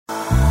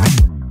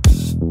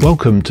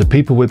Welcome to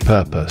People with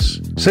Purpose.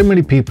 So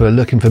many people are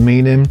looking for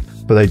meaning,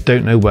 but they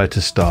don't know where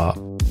to start.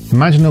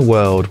 Imagine a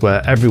world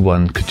where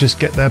everyone could just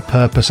get their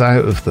purpose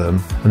out of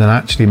them and then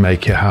actually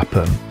make it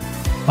happen.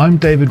 I'm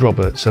David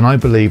Roberts, and I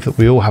believe that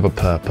we all have a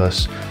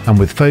purpose, and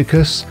with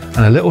focus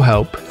and a little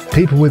help,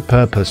 people with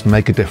purpose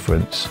make a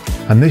difference.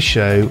 And this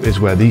show is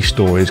where these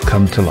stories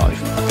come to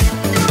life.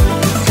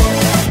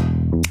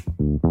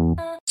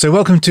 So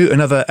welcome to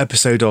another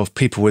episode of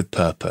People with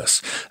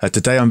Purpose.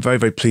 Today I'm very,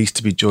 very pleased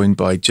to be joined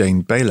by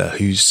Bayler,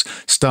 who's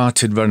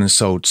started, run and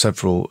sold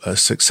several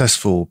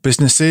successful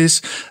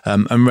businesses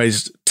and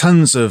raised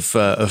tons of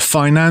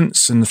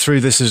finance, and through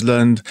this has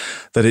learned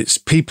that it's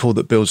people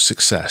that build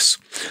success.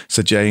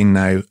 So Jane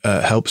now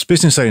helps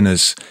business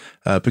owners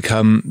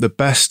become the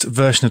best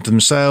version of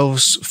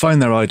themselves, find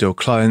their ideal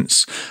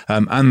clients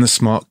and the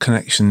smart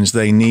connections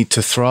they need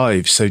to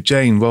thrive. So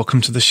Jane,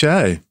 welcome to the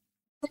show.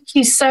 Thank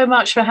you so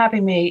much for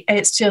having me.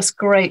 It's just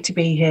great to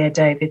be here,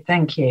 David.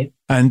 Thank you.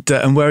 And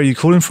where are you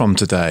calling from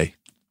today?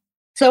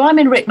 So I'm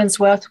in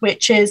Rickmansworth,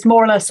 which is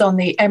more or less on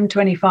the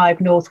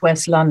M25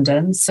 northwest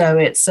London. So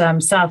it's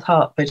South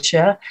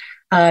Hertfordshire,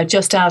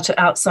 just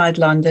outside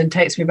London.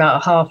 Takes me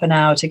about half an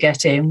hour to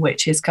get in,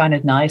 which is kind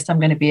of nice. I'm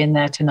going to be in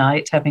there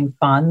tonight having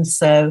fun.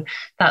 So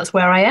that's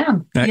where I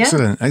am.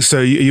 Excellent. Yeah.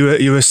 So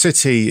you're a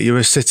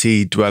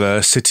city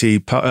dweller, city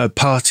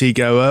party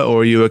goer,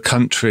 or are you a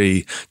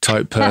country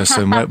type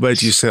person? where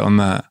do you sit on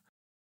that?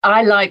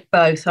 I like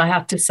both, I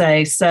have to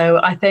say. So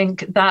I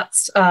think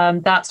that's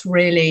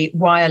really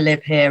why I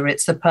live here.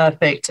 It's the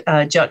perfect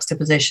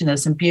juxtaposition.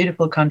 There's some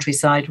beautiful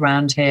countryside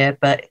around here,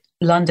 but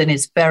London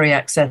is very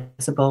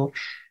accessible.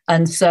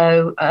 And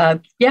so,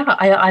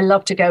 I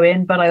love to go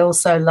in, but I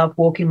also love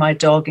walking my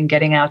dog and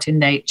getting out in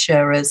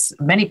nature, as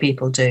many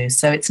people do.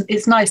 So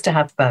it's nice to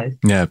have both.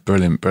 Yeah,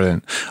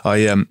 brilliant.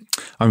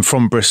 I'm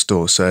from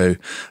Bristol, so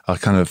I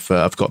kind of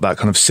I've got that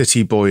kind of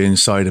city boy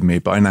inside of me.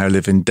 But I now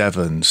live in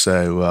Devon,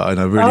 so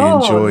and I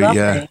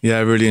really I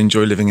really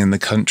enjoy living in the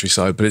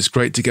countryside. But it's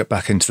great to get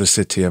back into the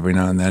city every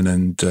now and then,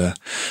 and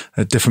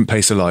a different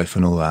pace of life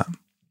and all that.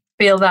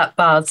 Feel that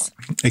buzz.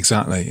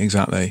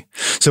 Exactly.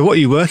 So what are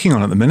you working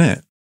on at the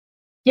minute?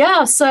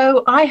 Yeah,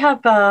 so I have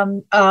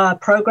a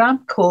program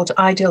called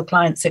Ideal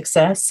Client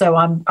Success. So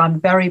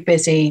I'm very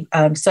busy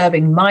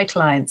serving my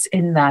clients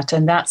in that,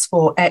 and that's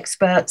for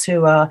experts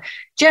who are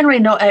generally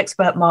not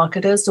expert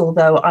marketers,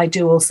 although I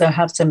do also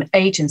have some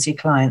agency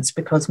clients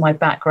because my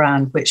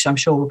background, which I'm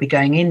sure we'll be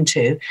going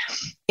into,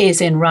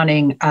 is in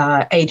running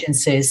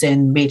agencies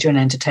in media and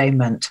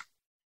entertainment.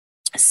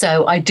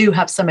 So I do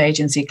have some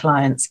agency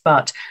clients,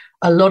 but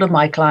a lot of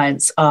my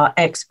clients are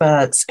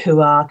experts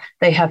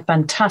they have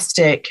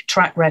fantastic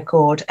track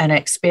record and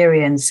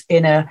experience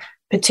in a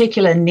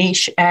particular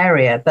niche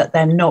area, but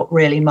they're not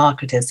really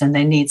marketers, and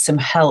they need some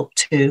help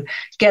to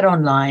get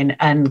online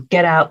and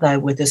get out there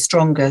with the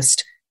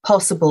strongest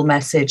possible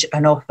message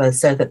and offer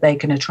so that they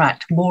can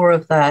attract more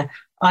of their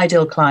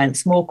ideal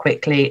clients more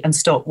quickly and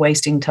stop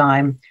wasting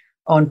time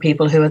on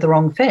people who are the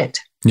wrong fit.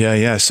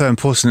 Yeah. So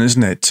important,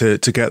 isn't it,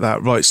 to get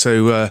that right?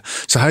 So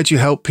how do you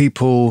help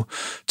people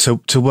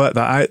to work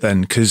that out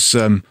then? Because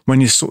when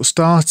you're sort of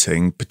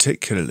starting,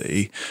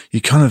 particularly,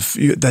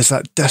 there's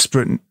that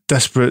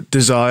desperate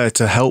desire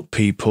to help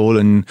people,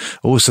 and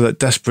also that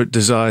desperate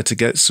desire to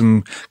get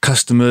some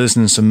customers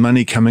and some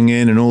money coming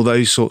in and all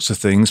those sorts of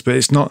things. But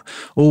it's not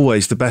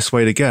always the best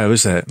way to go,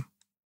 is it?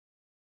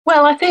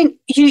 Well, I think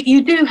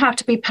you do have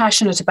to be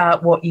passionate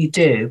about what you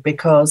do,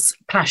 because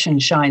passion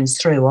shines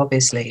through,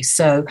 obviously.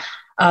 So,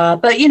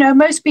 but,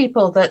 most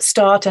people that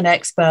start an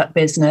expert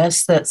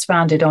business that's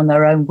founded on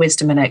their own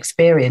wisdom and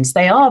experience,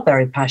 they are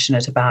very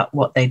passionate about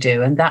what they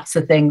do. And that's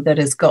the thing that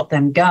has got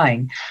them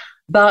going.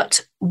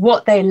 But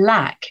what they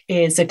lack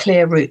is a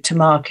clear route to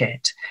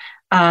market.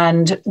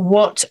 And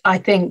what I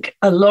think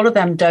a lot of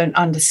them don't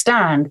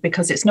understand,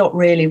 because it's not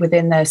really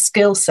within their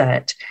skill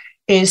set,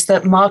 is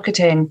that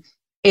marketing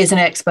is an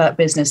expert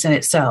business in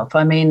itself.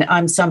 I mean,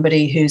 I'm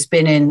somebody who's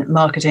been in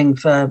marketing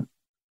for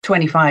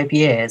 25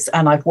 years,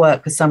 and I've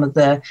worked with some of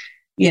the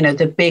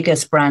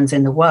biggest brands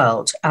in the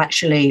world,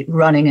 actually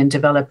running and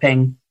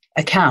developing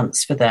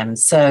accounts for them.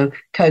 So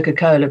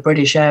Coca-Cola,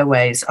 British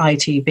Airways,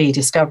 ITV,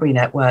 Discovery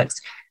Networks.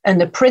 And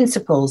the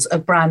principles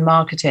of brand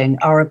marketing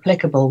are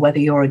applicable whether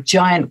you're a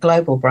giant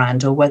global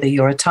brand or whether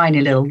you're a tiny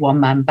little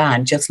one-man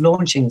band just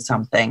launching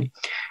something.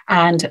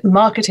 And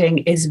marketing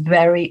is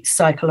very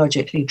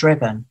psychologically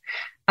driven.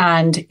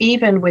 And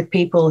even with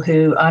people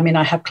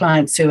I have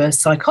clients who are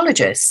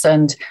psychologists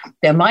and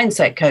they're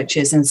mindset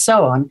coaches and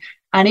so on.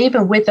 And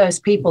even with those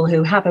people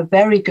who have a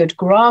very good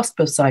grasp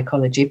of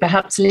psychology,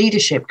 perhaps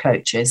leadership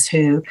coaches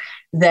who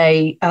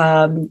they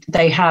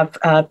have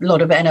a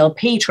lot of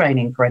NLP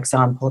training, for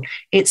example,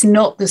 it's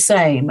not the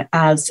same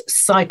as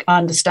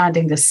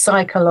understanding the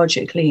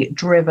psychologically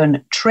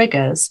driven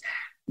triggers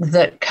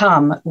that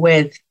come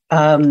with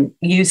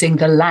using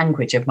the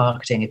language of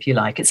marketing, if you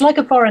like. It's like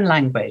a foreign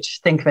language.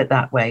 Think of it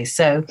that way.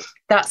 So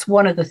that's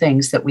one of the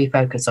things that we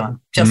focus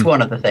on. Just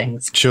one of the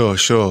things.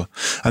 Sure.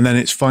 And then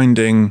it's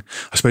finding,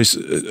 I suppose,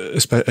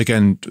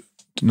 again,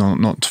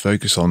 not to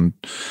focus on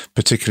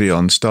particularly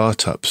on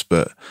startups,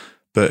 but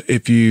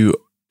if you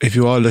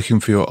are looking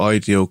for your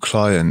ideal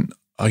client,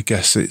 I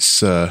guess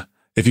it's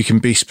if you can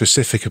be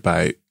specific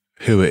about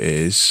who it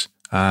is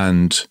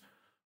and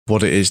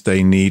what it is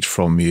they need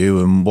from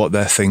you and what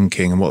they're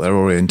thinking and what their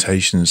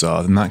orientations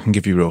are, then that can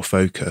give you real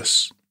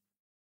focus.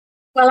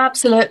 Well,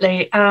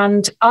 absolutely.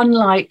 And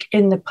unlike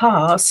in the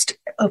past,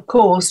 of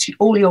course,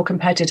 all your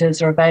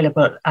competitors are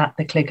available at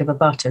the click of a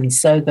button.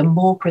 So the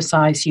more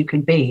precise you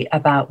can be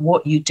about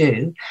what you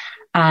do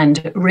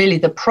and really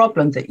the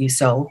problem that you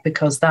solve,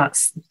 because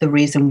that's the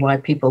reason why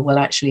people will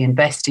actually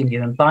invest in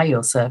you and buy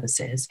your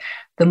services,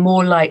 the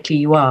more likely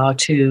you are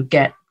to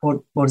get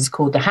what is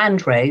called the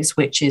hand raise,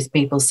 which is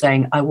people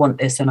saying, I want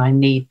this and I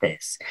need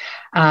this.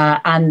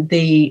 And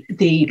the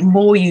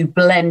more you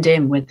blend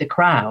in with the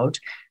crowd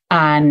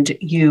and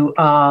you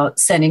are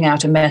sending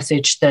out a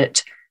message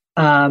that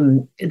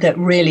that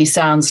really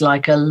sounds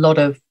like a lot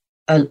of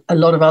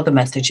other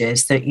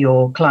messages that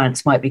your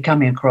clients might be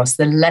coming across,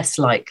 the less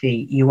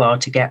likely you are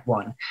to get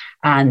one.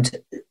 And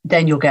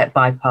then you'll get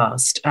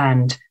bypassed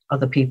and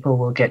other people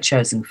will get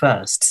chosen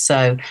first.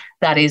 So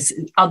that is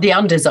the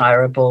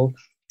undesirable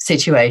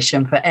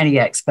situation for any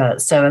expert.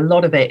 So a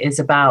lot of it is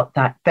about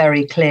that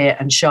very clear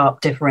and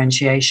sharp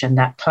differentiation,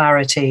 that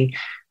clarity,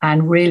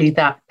 and really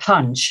that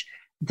punch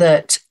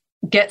that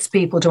gets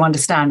people to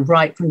understand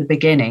right from the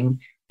beginning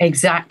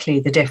exactly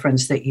the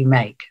difference that you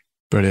make.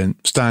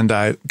 Brilliant. Stand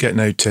out, get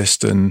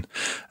noticed, and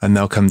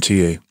they'll come to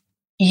you.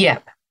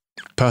 Yep.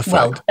 Perfect.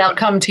 Well, they'll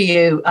come to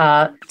you,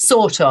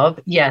 sort of.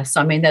 Yes.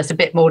 I mean, there's a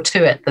bit more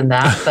to it than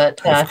that,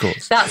 but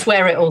that's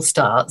where it all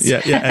starts.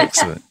 Yeah.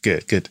 Excellent.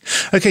 Good.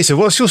 Okay. So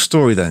what's your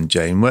story then,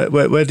 Jane?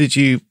 Where did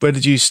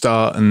you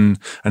start and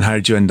how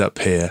did you end up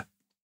here?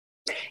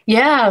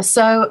 Yeah.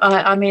 So,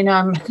 I mean,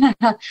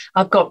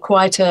 I've got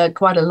quite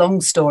a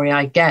long story,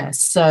 I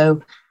guess.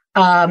 So,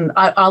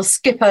 I'll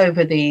skip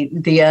over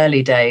the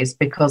early days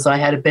because I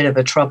had a bit of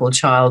a troubled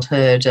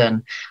childhood,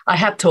 and I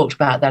have talked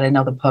about that in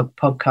other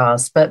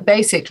podcasts. But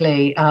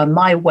basically,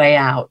 my way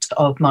out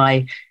of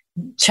my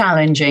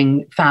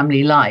challenging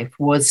family life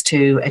was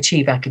to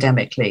achieve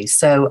academically.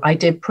 So I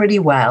did pretty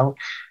well,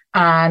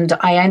 and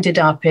I ended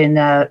up in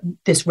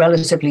this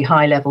relatively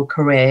high-level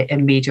career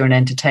in media and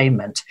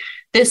entertainment.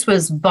 This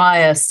was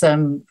via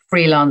some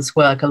freelance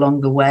work along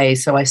the way.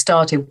 So I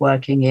started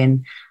working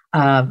in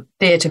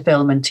theatre,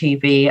 film and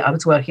TV. I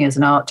was working as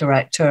an art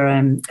director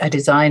and a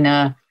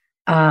designer.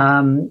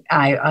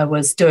 I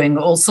was doing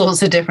all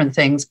sorts of different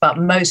things, but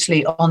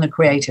mostly on the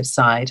creative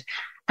side.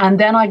 And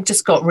then I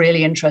just got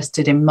really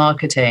interested in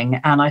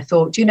marketing. And I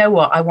thought, you know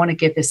what, I want to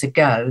give this a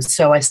go.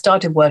 So I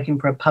started working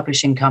for a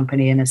publishing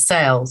company in a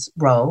sales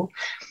role.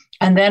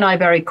 And then I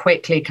very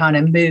quickly kind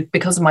of moved,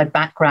 because of my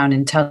background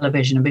in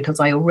television and because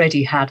I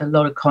already had a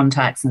lot of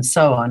contacts and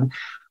so on,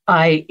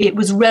 it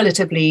was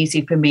relatively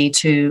easy for me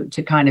to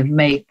kind of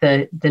make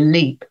the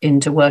leap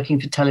into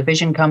working for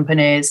television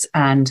companies.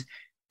 And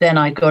then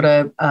I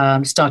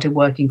started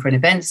working for an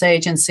events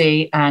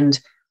agency and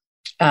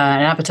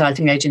an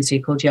advertising agency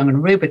called Young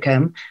and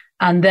Rubicam.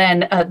 And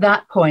then at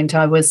that point,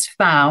 I was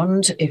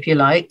found, if you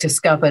like,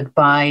 discovered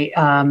by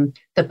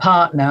the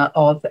partner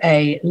of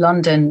a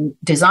London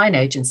design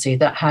agency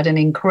that had an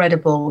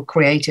incredible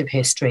creative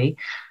history.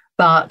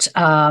 But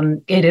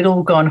it had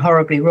all gone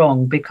horribly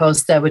wrong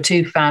because there were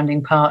two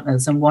founding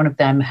partners and one of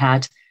them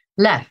had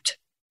left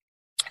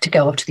to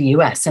go off to the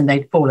US and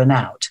they'd fallen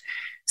out.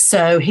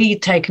 So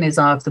he'd taken his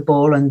eye off the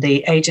ball and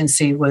the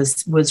agency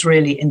was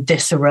really in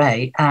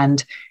disarray.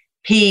 And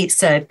he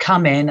said,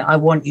 come in, I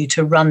want you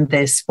to run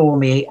this for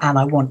me and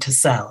I want to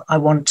sell. I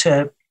want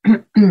to,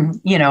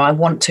 I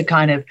want to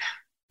kind of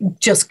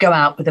just go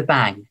out with a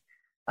bang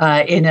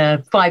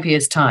in 5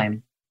 years'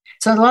 time.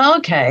 So I was like,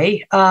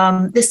 okay,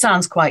 this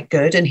sounds quite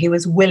good. And he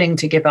was willing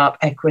to give up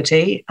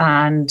equity.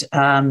 And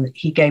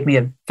he gave me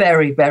a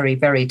very, very,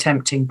 very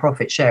tempting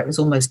profit share. It was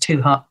almost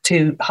too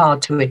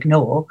hard to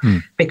ignore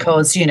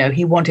because,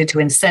 he wanted to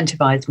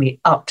incentivize me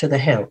up to the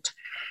hilt.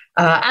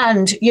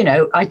 And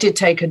I did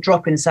take a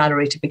drop in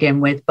salary to begin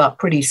with, but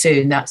pretty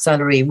soon that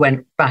salary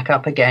went back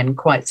up again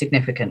quite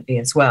significantly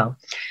as well.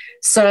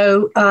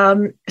 So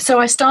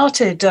I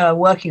started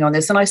working on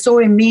this and I saw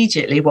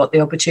immediately what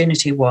the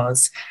opportunity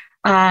was.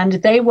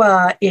 And they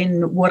were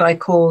in what I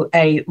call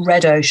a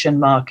red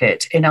ocean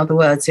market. In other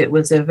words, it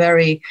was a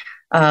very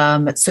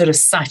sort of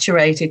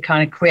saturated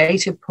kind of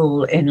creative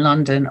pool in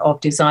London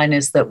of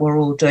designers that were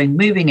all doing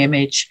moving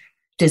image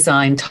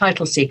design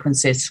title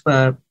sequences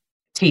for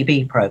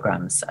TV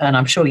programs. And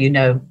I'm sure you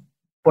know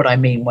what I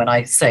mean when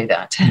I say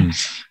that.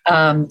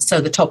 So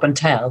the top and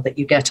tail that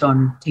you get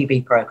on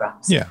TV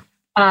programs. Yeah.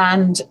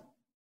 And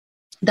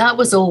that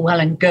was all well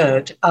and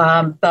good,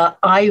 but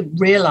I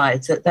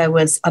realized that there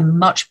was a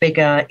much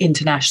bigger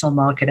international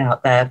market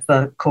out there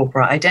for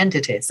corporate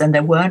identities, and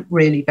there weren't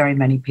really very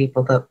many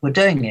people that were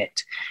doing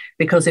it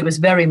because it was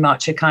very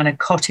much a kind of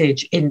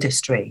cottage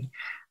industry,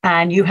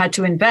 and you had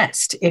to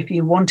invest if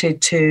you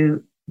wanted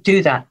to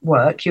do that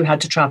work, you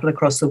had to travel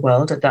across the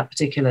world at that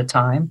particular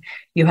time.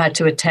 You had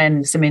to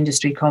attend some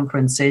industry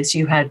conferences.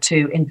 You had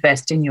to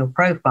invest in your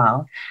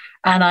profile.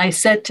 And I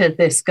said to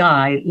this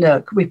guy,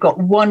 look, we've got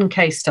one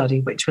case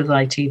study, which was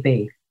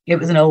ITV. It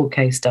was an old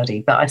case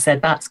study, but I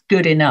said, that's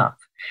good enough.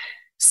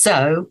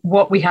 So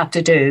what we have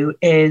to do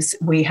is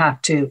we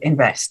have to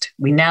invest.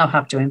 We now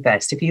have to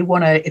invest. If you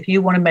want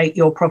to make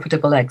your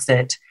profitable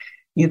exit,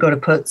 you've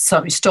got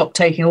to stop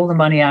taking all the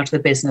money out of the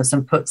business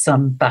and put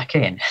some back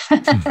in.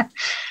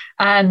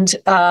 And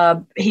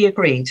he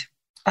agreed.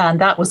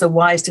 And that was a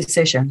wise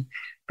decision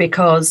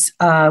because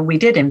we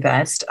did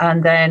invest.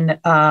 And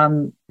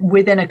then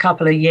within a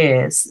couple of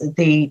years,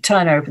 the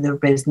turnover of the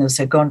business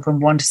had gone from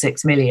 1 to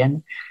 6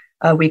 million.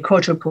 We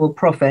quadrupled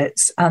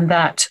profits, and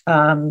that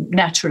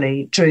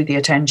naturally drew the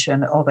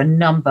attention of a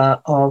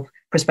number of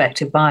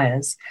prospective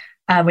buyers.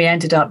 And we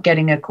ended up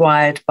getting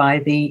acquired by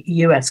the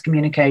US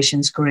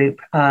communications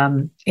group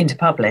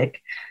Interpublic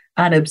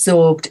and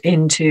absorbed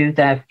into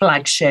their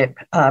flagship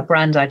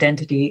brand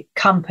identity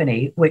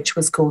company, which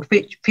was called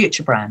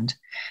Future Brand.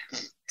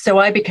 So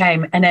I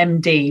became an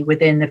MD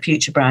within the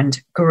Future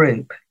Brand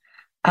group.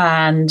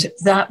 And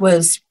that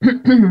was,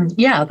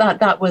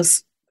 that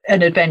was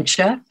an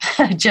adventure,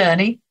 a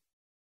journey.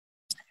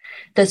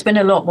 There's been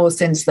a lot more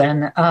since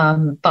then,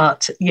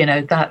 but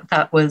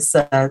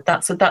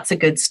that's a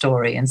good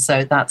story, and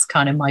so that's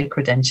kind of my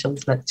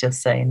credentials. Let's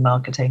just say in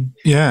marketing.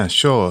 Yeah,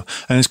 sure,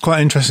 and it's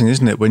quite interesting,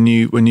 isn't it, when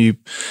you're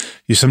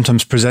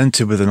sometimes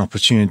presented with an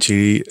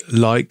opportunity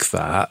like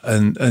that,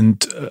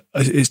 and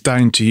it's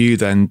down to you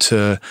then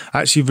to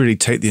actually really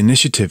take the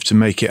initiative to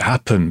make it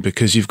happen,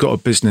 because you've got a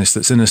business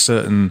that's in a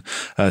certain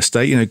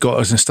state,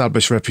 got an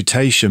established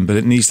reputation, but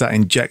it needs that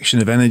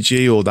injection of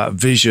energy or that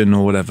vision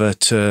or whatever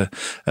to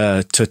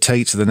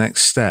take to the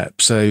next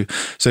step. So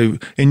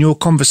in your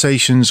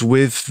conversations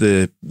with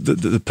the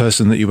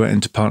person that you went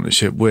into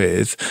partnership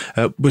with,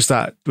 was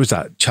that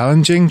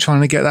challenging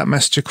trying to get that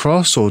message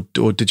across, or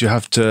did you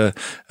have to,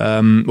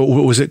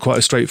 or was it quite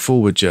a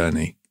straightforward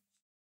journey?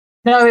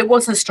 No, it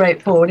wasn't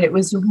straightforward. It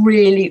was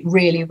really,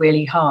 really,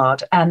 really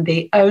hard. And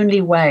the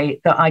only way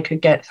that I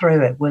could get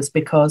through it was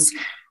because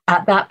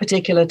at that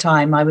particular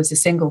time, I was a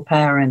single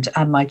parent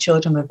and my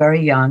children were very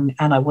young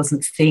and I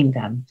wasn't seeing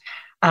them.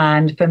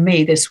 And for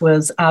me, this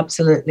was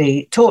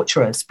absolutely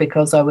torturous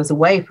because I was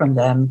away from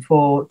them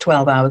for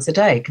 12 hours a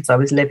day because I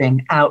was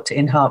living out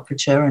in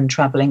Hertfordshire and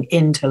traveling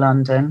into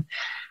London.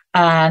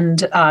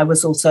 And I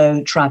was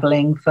also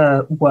traveling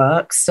for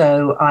work.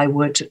 So I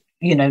would,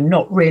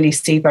 not really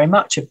see very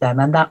much of them.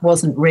 And that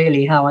wasn't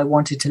really how I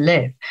wanted to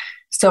live.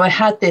 So I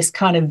had this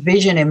kind of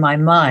vision in my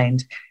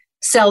mind: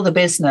 sell the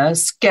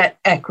business, get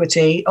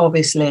equity,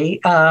 obviously.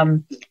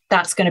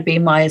 That's going to be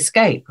my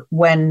escape.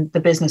 When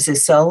the business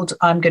is sold,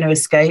 I'm going to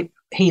escape.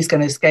 He's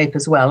going to escape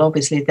as well.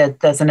 Obviously,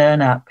 there's an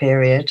earn-out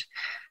period.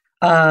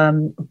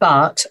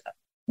 But,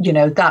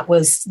 that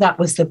was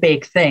the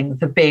big thing,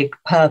 the big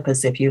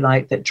purpose, if you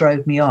like, that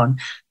drove me on.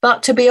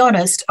 But to be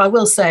honest, I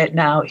will say it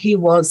now, he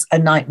was a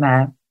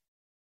nightmare.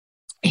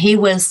 He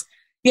was...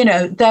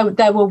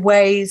 there were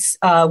ways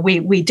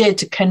we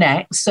did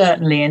connect,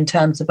 certainly in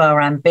terms of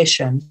our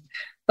ambition,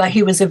 but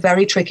he was a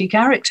very tricky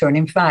character. And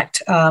in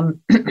fact,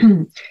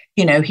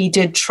 he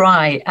did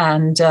try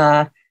and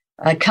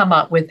come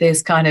up with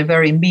this kind of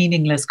very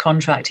meaningless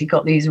contract. He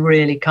got these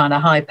really kind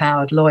of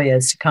high-powered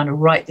lawyers to kind of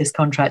write this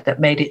contract that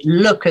made it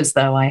look as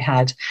though I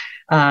had,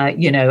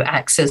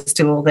 access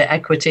to all the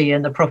equity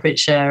and the profit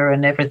share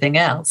and everything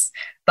else.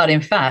 But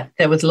in fact,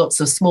 there was lots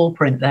of small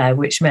print there,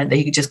 which meant that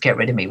he could just get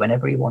rid of me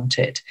whenever he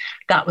wanted.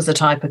 That was the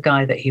type of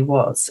guy that he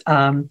was.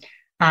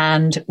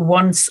 And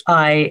once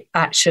I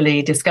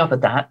actually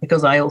discovered that,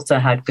 because I also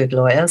had good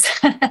lawyers,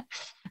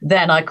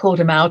 then I called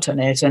him out on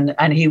it,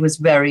 and he was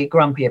very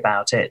grumpy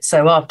about it.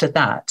 So after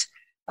that,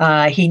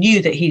 he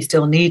knew that he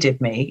still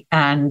needed me,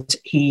 and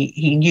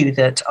he knew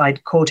that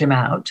I'd caught him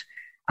out.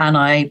 And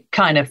I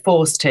kind of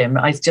forced him.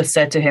 I just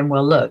said to him,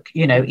 well, look,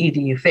 either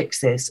you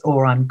fix this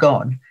or I'm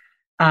gone.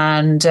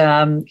 And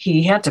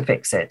he had to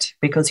fix it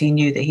because he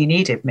knew that he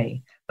needed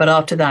me. But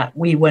after that,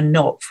 we were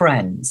not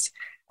friends.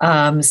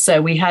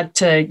 So we had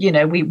to,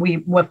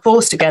 we were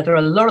forced together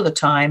a lot of the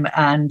time.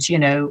 And,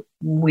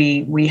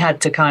 we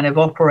had to kind of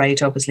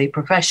operate, obviously,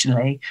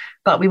 professionally,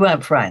 but we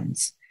weren't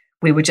friends.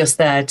 We were just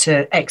there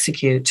to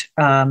execute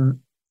the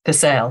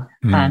sale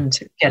and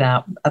get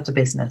out of the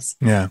business.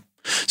 Yeah.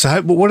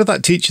 So what did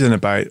that teach you then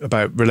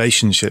about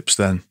relationships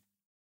then?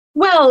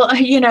 Well,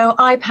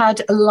 I've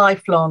had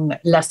lifelong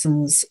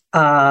lessons,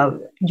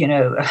 on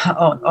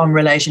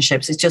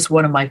relationships. It's just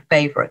one of my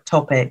favorite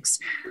topics.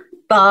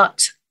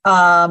 But,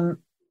 my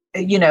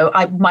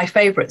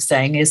favorite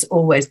saying is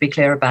always be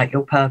clear about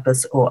your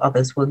purpose or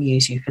others will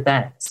use you for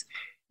theirs.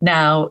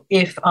 Now,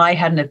 if I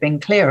hadn't have been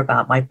clear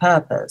about my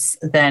purpose,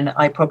 then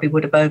I probably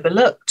would have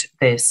overlooked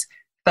this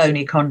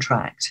phony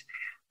contract.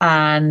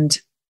 And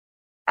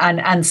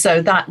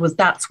so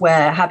that's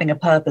where having a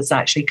purpose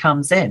actually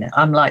comes in.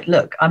 I'm like,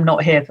 look, I'm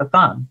not here for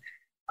fun.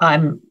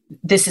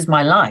 This is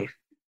my life.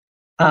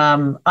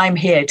 I'm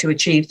here to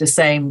achieve the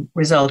same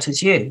result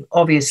as you.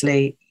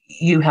 Obviously,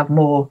 you have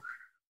more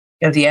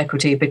of the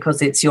equity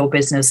because it's your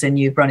business and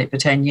you've run it for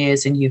 10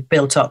 years and you've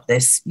built up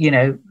this,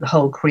 the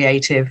whole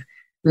creative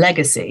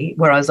legacy,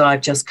 whereas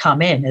I've just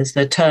come in as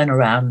the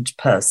turnaround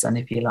person,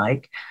 if you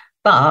like.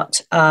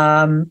 But,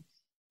 I'm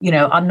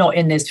not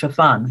in this for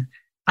fun.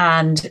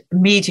 And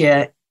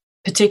media,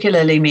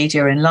 particularly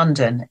media in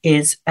London,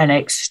 is an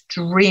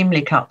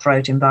extremely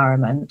cutthroat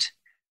environment,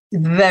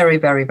 very,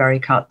 very, very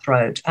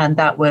cutthroat. And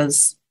that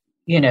was,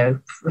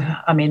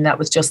 that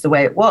was just the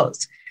way it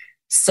was.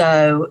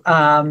 So,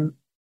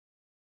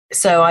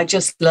 so I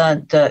just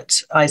learned that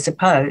I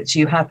suppose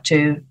you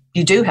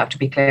do have to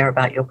be clear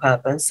about your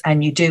purpose,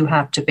 and you do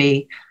have to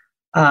be,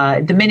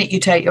 the minute you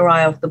take your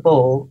eye off the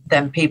ball,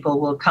 then people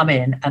will come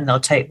in and they'll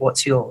take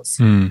what's yours.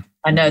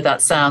 I know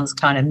that sounds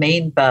kind of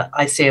mean, but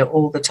I see it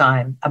all the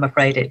time. I'm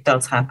afraid it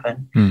does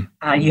happen.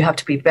 You have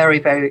to be very,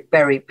 very,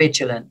 very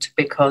vigilant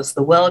because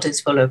the world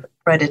is full of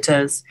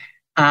predators.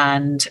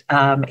 And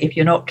if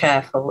you're not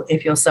careful,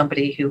 if you're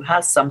somebody who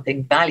has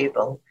something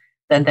valuable,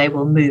 then they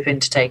will move in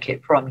to take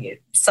it from you.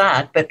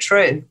 Sad, but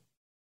true.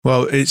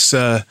 Well, it's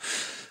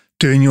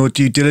doing your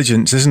due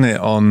diligence, isn't it,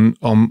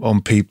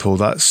 on people?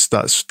 That's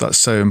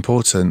so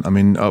important. I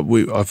mean,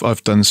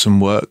 I've done some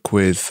work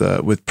with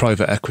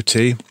private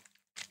equity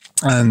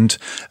and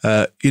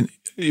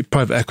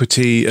private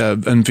equity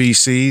and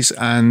VCs,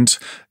 and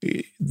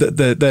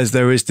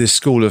there is this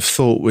school of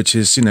thought which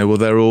is,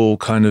 they're all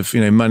kind of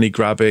money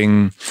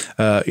grabbing,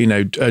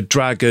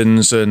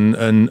 dragons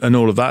and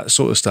all of that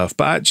sort of stuff.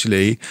 But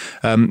actually,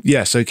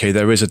 yes, okay,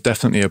 there is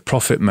definitely a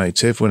profit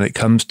motive when it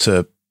comes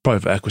to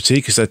private equity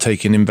because they're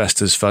taking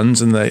investors' funds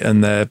and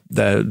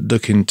they're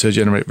looking to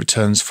generate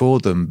returns for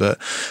them.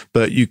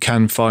 But you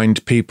can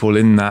find people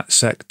in that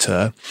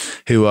sector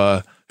who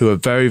are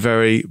very,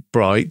 very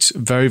bright,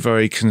 very,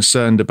 very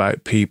concerned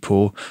about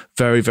people,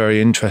 very,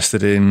 very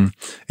interested in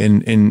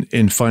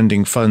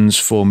finding funds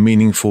for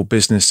meaningful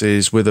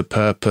businesses with a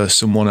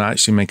purpose and want to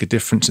actually make a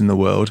difference in the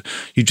world.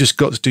 You just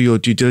got to do your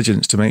due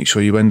diligence to make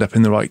sure you end up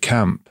in the right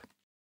camp.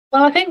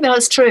 Well, I think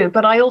that's true,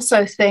 but I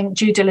also think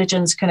due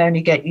diligence can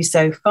only get you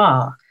so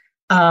far.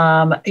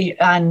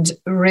 And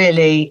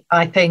really,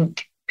 I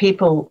think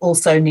people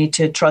also need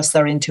to trust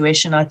their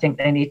intuition. I think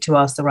they need to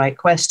ask the right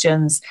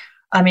questions.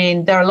 I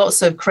mean, there are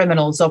lots of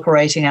criminals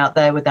operating out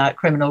there without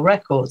criminal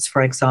records,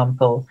 for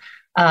example.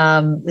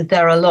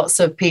 There are lots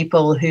of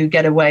people who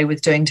get away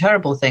with doing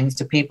terrible things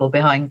to people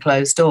behind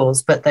closed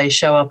doors, but they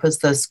show up as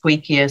the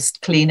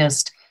squeakiest,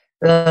 cleanest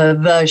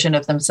version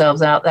of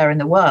themselves out there in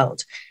the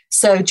world.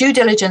 So due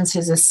diligence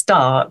is a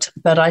start,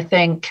 but I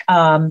think,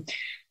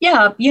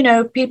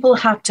 people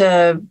have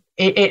to,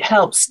 it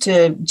helps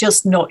to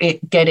just not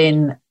get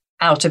in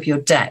out of your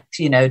depth,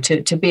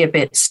 to be a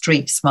bit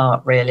street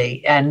smart,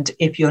 really. And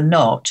if you're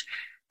not,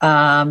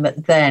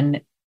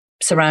 then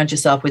surround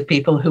yourself with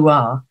people who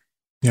are.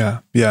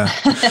 Yeah.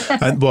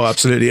 Well,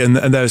 absolutely. And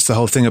there's the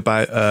whole thing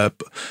about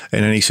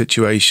in any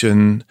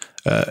situation,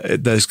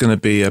 there's going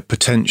to be a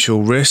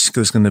potential risk.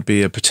 There's going to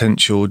be a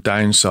potential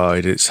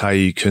downside. It's how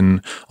you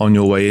can, on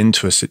your way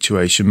into a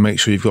situation, make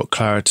sure you've got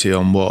clarity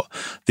on what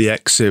the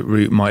exit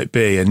route might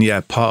be.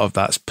 And part of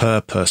that's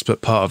purpose,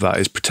 but part of that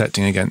is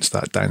protecting against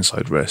that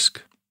downside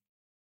risk.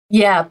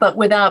 Yeah, but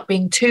without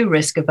being too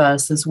risk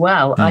averse as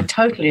well. I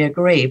totally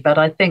agree. But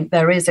I think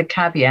there is a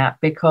caveat,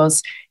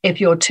 because if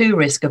you're too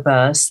risk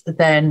averse,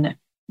 then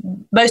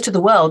most of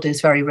the world is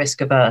very risk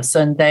averse,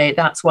 and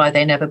that's why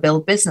they never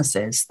build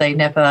businesses. They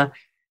never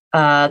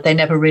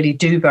really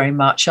do very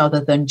much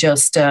other than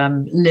just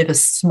live a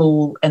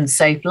small and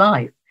safe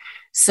life.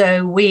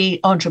 So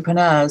we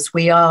entrepreneurs,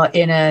 we are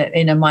in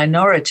a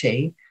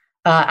minority,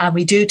 and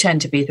we do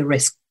tend to be the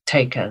risk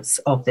takers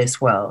of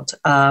this world.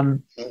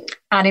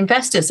 And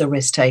investors are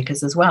risk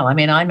takers as well. I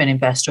mean, I'm an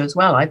investor as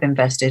well. I've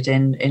invested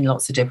in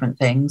lots of different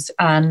things,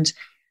 and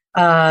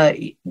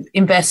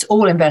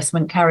all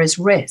investment carries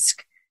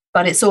risk,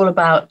 but it's all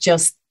about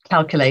just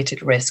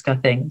calculated risk, I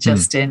think,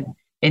 just in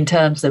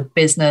terms of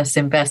business,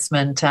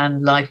 investment,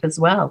 and life as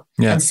well.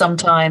 Yeah. And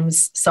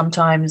sometimes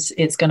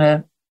it's going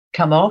to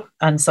come off,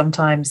 and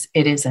sometimes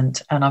it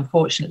isn't. And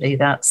unfortunately,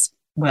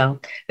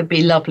 it'd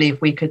be lovely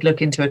if we could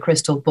look into a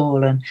crystal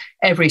ball and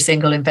every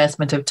single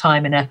investment of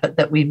time and effort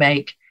that we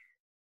make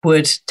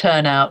would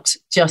turn out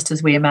just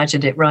as we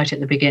imagined it right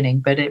at the beginning.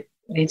 But it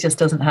just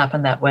doesn't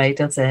happen that way,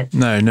 does it?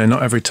 No,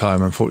 not every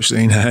time,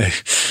 unfortunately, no.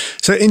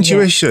 So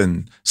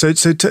intuition. Yeah.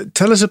 So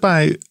tell us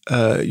about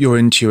your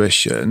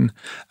intuition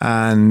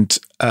and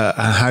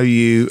how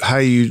you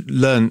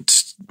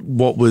learnt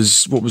what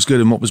was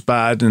good and what was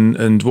bad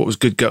and what was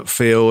good gut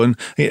feel. And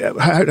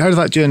how did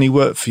that journey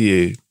work for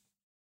you?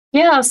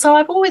 Yeah, so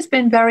I've always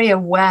been very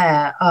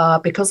aware,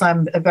 because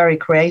I'm a very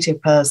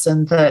creative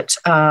person, that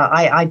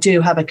I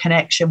do have a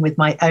connection with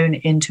my own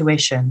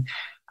intuition.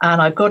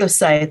 And I've got to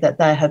say that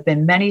there have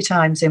been many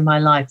times in my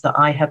life that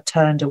I have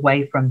turned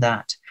away from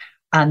that.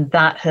 And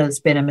that has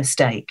been a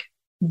mistake,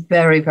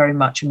 very, very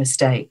much a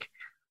mistake.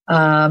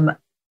 When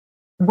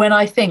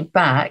I think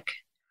back,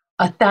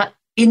 that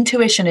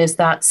intuition is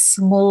that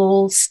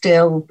small,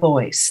 still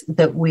voice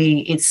that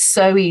it's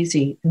so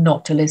easy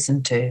not to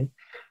listen to.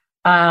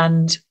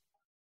 And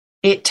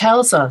it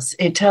tells us,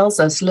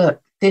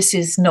 look, this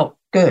is not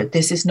good.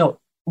 This is not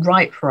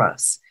right for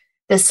us.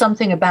 There's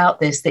something about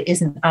this that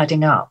isn't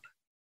adding up.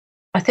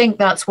 I think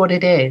that's what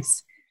it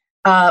is.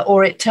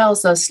 Or it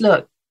tells us,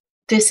 look,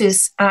 this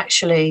is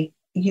actually,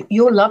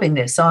 you're loving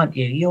this, aren't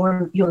you?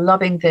 You're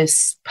loving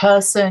this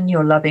person,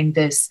 you're loving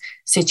this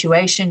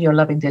situation, you're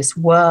loving this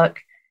work.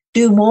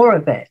 Do more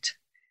of it.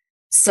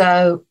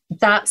 So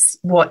that's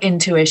what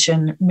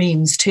intuition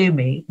means to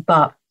me.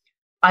 But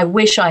I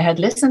wish I had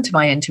listened to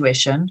my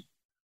intuition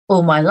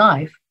all my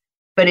life,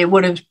 but it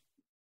would have,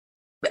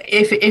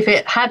 if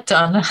it had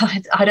done,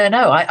 I don't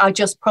know. I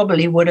just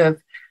probably would have,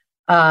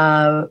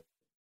 I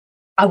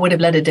would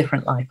have led a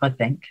different life, I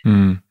think.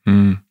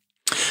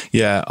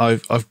 Yeah,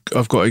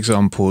 I've got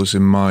examples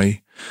in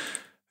my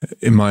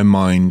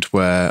mind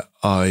where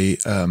I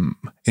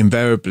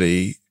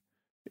invariably,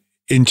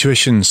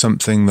 intuition's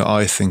something that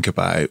I think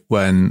about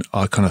when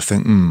I kind of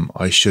think,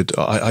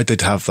 I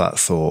did have that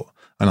thought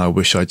and I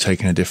wish I'd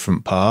taken a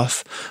different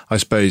path. I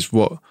suppose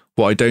what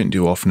I don't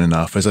do often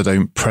enough is I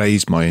don't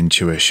praise my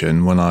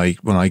intuition when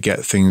I get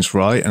things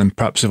right. And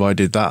perhaps if I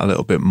did that a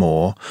little bit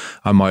more,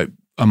 I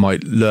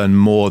might learn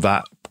more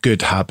that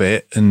good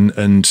habit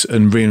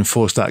and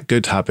reinforce that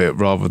good habit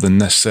rather than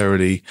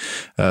necessarily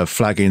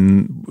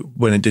flagging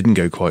when it didn't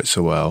go quite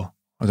so well.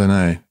 I don't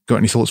know. Got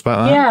any thoughts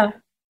about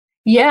that?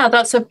 Yeah,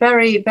 that's a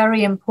very,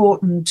 very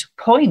important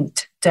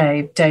point,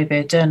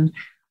 David. And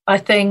I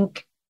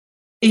think,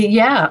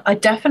 I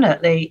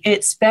definitely,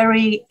 it's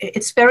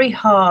very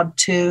hard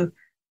to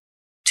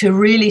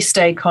really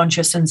stay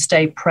conscious and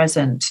stay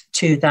present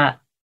to that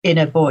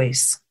inner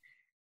voice.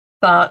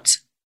 But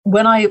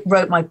when I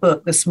wrote my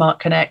book, The Smart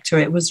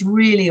Connector, it was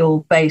really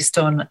all based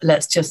on,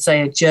 let's just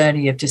say, a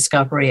journey of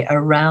discovery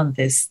around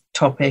this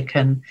topic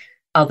and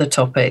other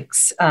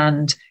topics.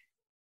 And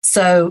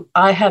so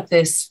I have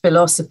this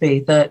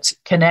philosophy that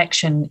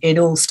connection, it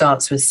all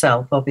starts with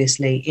self,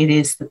 obviously. It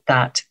is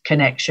that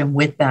connection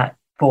with that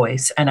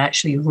voice and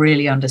actually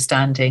really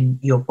understanding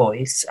your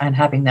voice and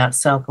having that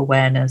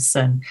self-awareness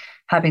and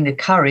having the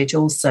courage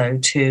also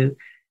to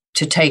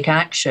take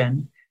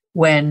action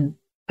when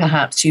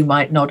perhaps you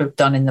might not have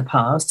done in the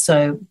past.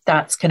 So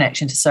that's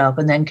connection to self.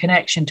 And then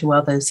connection to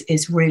others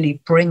is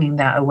really bringing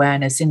that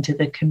awareness into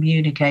the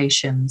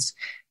communications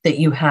that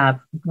you have,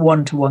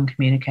 one-to-one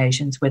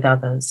communications with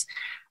others,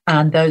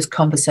 and those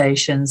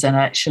conversations, and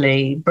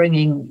actually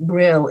bringing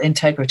real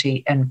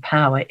integrity and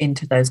power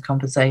into those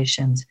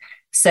conversations,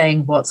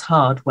 saying what's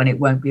hard when it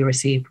won't be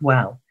received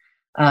well.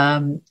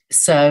 And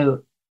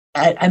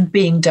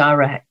being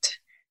direct,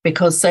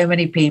 because so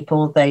many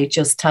people, they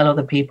just tell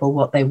other people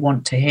what they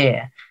want to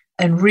hear.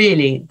 And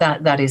really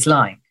that is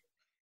lying.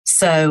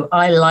 So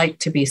I like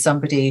to be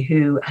somebody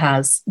who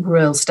has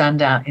real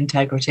standout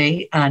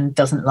integrity and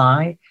doesn't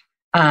lie.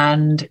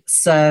 And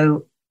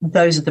so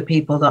those are the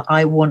people that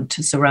I want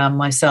to surround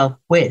myself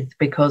with,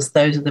 because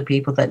those are the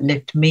people that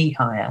lift me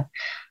higher.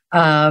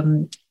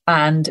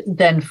 And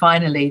then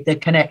finally, the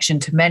connection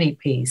to many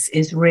piece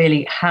is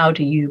really, how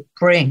do you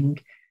bring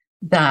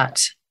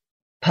that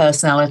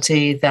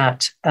personality,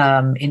 that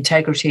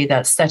integrity,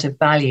 that set of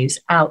values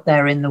out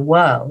there in the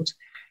world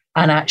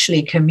and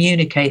actually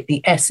communicate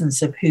the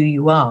essence of who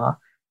you are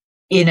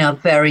in a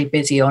very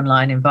busy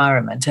online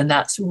environment. And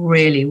that's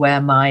really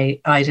where my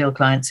Ideal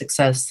Client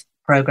Success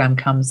program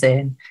comes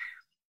in.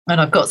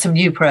 And I've got some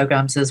new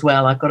programs as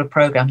well. I've got a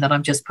program that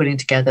I'm just putting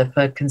together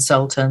for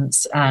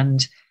consultants.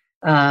 And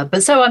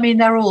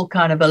they're all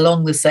kind of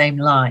along the same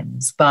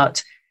lines,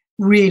 but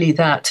really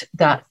that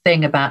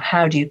thing about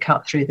how do you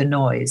cut through the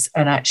noise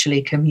and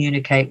actually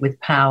communicate with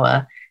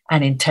power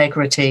and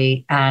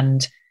integrity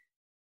and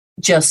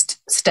just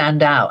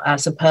stand out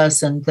as a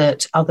person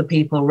that other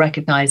people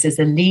recognize as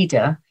a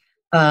leader.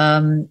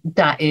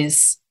 That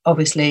is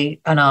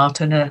obviously an art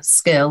and a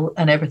skill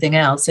and everything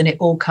else. And it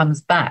all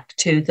comes back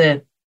to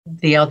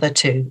the other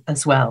two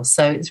as well.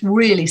 So it's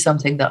really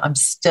something that I'm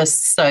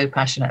just so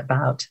passionate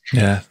about.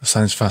 Yeah, that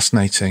sounds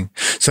fascinating.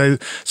 So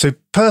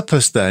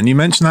purpose then, you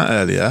mentioned that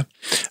earlier.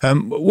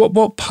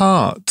 What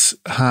part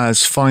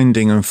has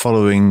finding and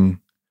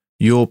following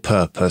your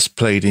purpose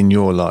played in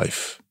your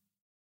life?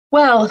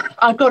 Well,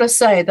 I've got to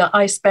say that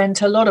I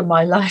spent a lot of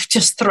my life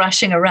just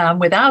thrashing around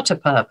without a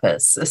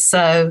purpose.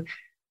 So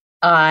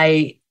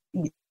I,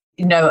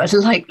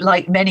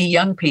 like many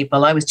young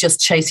people, I was just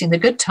chasing the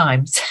good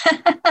times.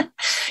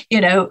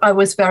 I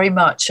was very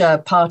much a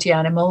party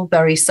animal,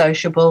 very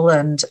sociable,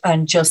 and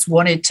just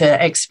wanted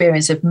to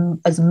experience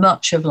as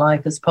much of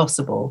life as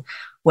possible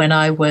when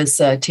I was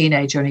a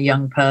teenager and a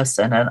young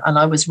person. And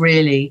I was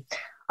really,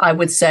 I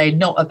would say,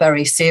 not a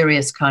very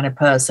serious kind of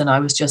person. I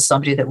was just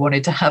somebody that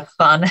wanted to have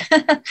fun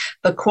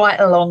for quite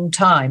a long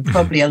time,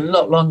 probably a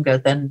lot longer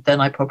than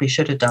I probably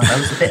should have done. I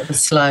was a bit of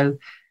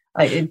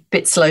a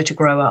bit slow to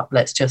grow up,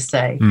 let's just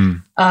say.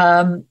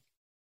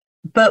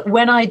 But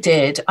when I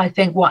did, I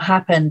think what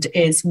happened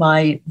is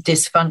my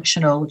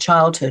dysfunctional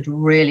childhood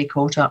really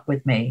caught up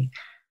with me.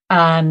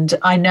 And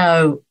I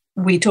know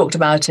we talked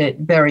about it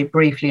very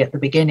briefly at the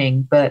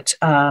beginning, but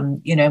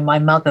my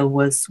mother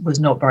was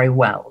not very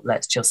well.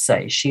 Let's just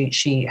say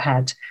she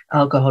had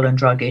alcohol and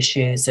drug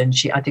issues, and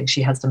I think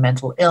she has the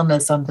mental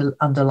illness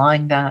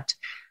underlying that.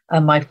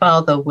 And my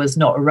father was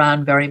not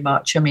around very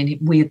much. I mean,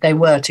 they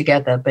were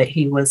together, but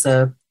he was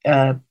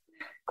quite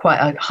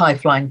a high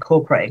flying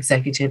corporate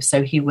executive,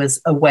 so he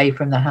was away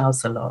from the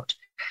house a lot.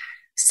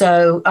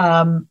 So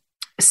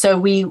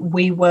we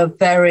were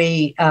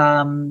very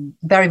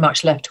very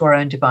much left to our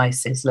own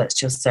devices. Let's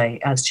just say,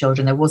 as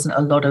children, there wasn't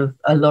a lot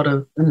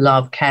of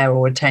love, care,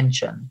 or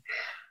attention.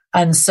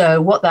 And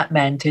so what that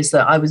meant is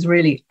that I was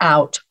really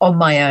out on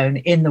my own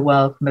in the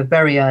world from a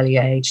very early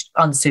age,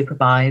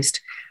 unsupervised,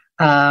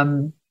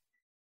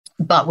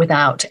 but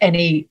without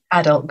any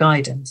adult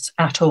guidance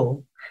at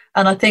all.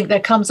 And I think there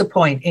comes a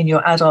point in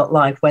your adult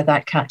life where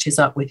that catches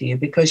up with you,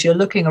 because you're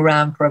looking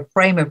around for a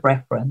frame of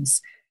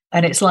reference.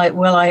 And it's like,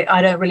 well,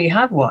 I don't really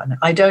have one.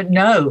 I don't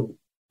know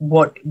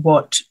what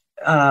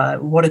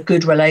a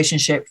good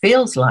relationship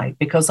feels like,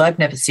 because I've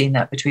never seen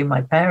that between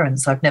my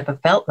parents. I've never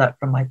felt that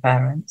from my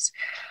parents.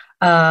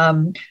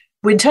 In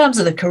terms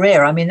of the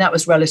career, I mean, that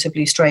was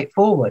relatively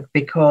straightforward,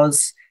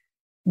 because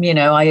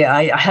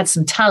I had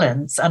some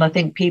talents, and I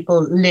think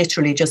people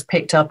literally just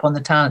picked up on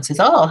the talents. Says,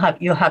 "Oh,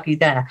 you'll have you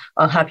there.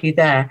 I'll have you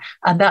there,"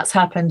 and that's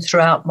happened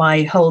throughout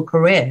my whole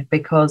career,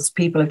 because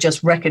people have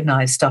just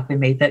recognised stuff in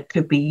me that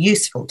could be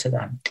useful to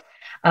them.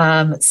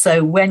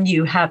 So when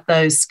you have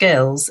those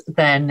skills,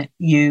 then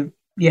you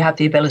have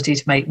the ability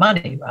to make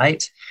money,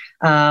 right?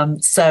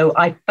 So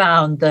I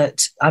found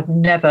that I've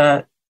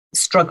never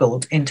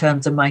struggled in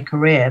terms of my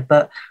career,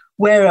 but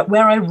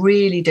where I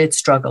really did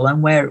struggle,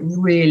 and where it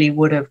really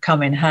would have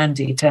come in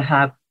handy to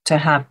have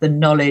the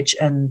knowledge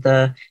and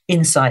the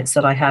insights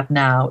that I have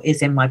now,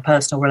 is in my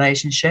personal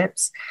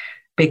relationships,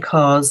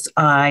 because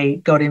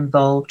I got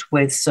involved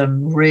with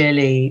some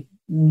really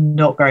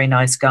not very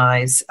nice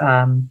guys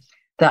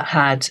that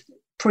had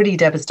pretty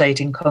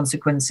devastating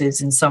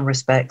consequences in some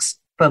respects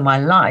for my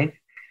life.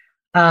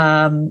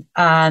 And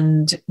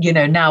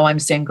now I'm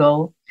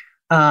single,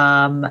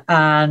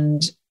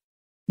 and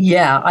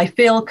yeah, I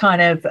feel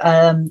kind of,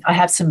 I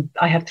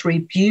have three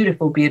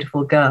beautiful,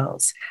 beautiful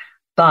girls,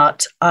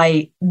 but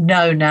I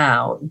know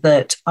now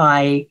that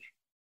I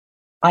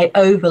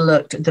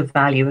overlooked the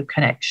value of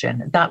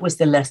connection. That was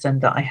the lesson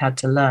that I had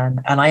to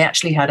learn. And I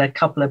actually had a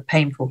couple of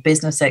painful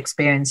business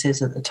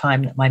experiences at the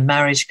time that my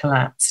marriage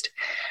collapsed.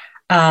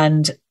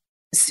 And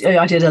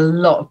I did a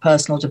lot of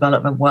personal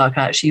development work.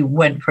 I actually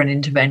went for an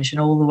intervention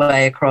all the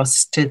way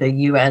across to the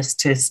US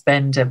to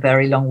spend a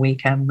very long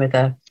weekend with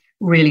a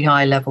really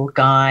high level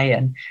guy,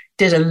 and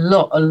did a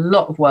lot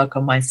of work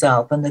on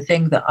myself. And the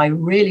thing that I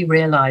really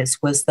realized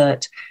was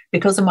that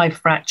because of my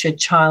fractured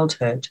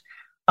childhood,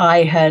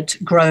 I had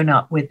grown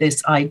up with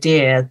this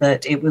idea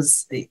that it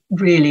was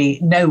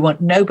really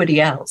nobody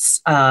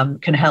else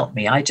can help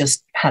me. I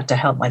just had to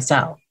help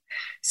myself.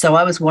 So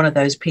I was one of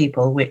those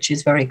people, which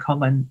is very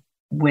common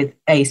with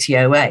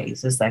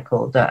ACOAs, as they're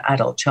called, the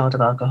adult child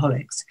of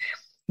alcoholics,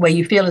 where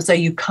you feel as though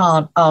you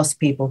can't ask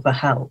people for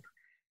help.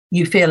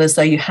 You feel as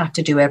though you have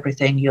to do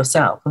everything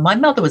yourself. And my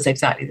mother was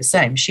exactly the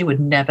same. She would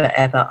never,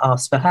 ever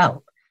ask for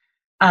help.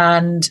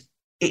 And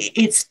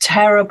it's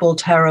terrible,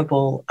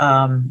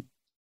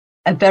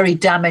 a very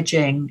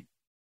damaging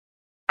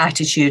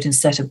attitude and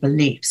set of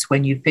beliefs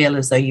when you feel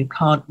as though you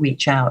can't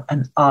reach out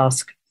and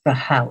ask for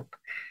help,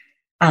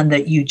 and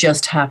that you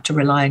just have to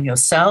rely on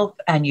yourself,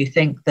 and you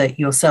think that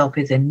yourself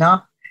is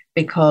enough,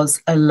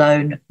 because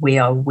alone we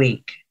are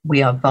weak,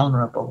 we are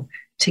vulnerable.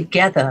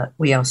 Together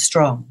we are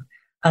strong.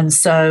 And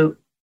so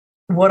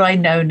what I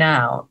know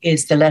now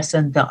is the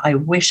lesson that I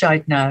wish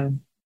I'd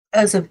known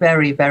as a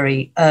very,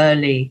 very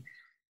early,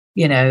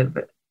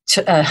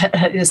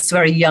 this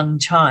very young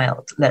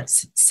child,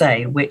 let's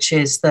say, which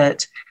is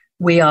that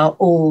we are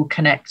all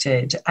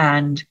connected,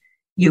 and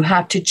you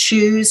have to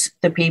choose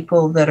the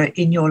people that are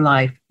in your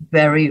life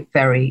very,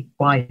 very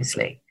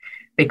wisely,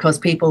 because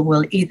people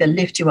will either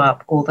lift you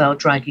up or they'll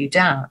drag you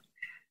down.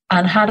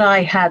 And had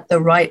I had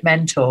the right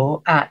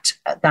mentor at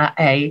that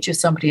age, if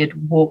somebody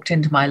had walked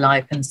into my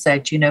life and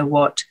said, "You know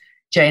what,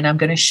 Jane, I'm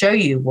going to show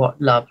you what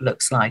love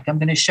looks like. I'm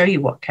going to show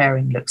you what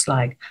caring looks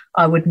like,"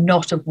 I would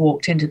not have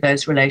walked into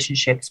those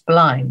relationships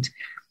blind.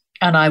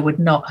 And I would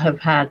not have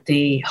had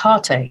the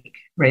heartache,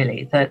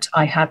 really, that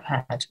I have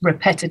had,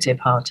 repetitive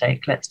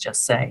heartache, let's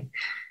just say.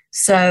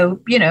 So,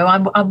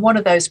 I'm one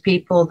of those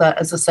people that,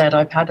 as I said,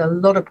 I've had a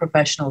lot of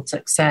professional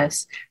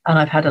success, and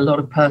I've had a lot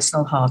of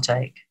personal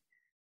heartache.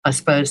 I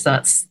suppose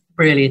that's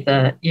really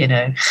the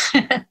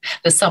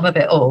the sum of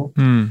it all.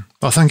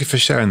 Well, thank you for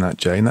sharing that,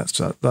 Jane. That's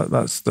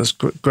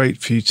great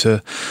for you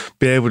to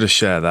be able to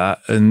share that.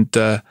 And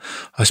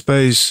I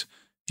suppose,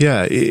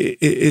 Yeah,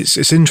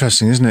 it's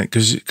interesting, isn't it?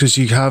 Because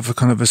you have a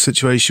kind of a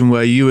situation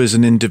where you as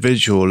an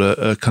individual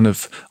are kind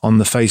of on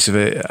the face of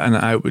it and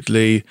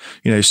outwardly,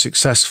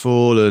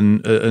 successful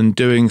and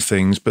doing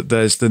things, but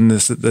there's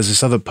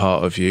this other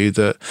part of you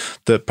that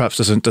perhaps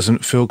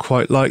doesn't feel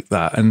quite like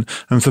that. And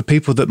for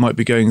people that might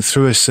be going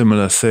through a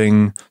similar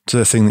thing to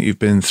the thing that you've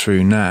been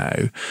through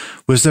now,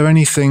 was there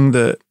anything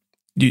that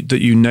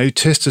you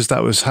noticed as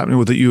that was happening,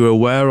 or that you were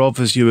aware of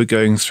as you were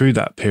going through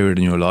that period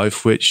in your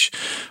life, which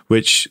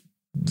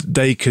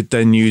they could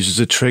then use as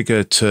a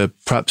trigger to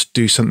perhaps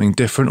do something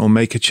different or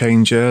make a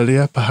change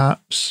earlier,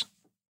 perhaps?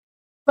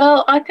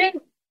 Well, I think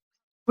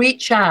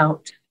reach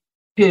out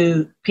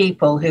to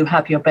people who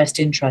have your best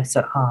interests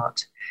at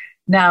heart.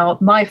 Now,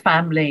 my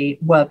family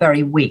were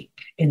very weak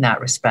in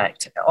that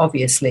respect.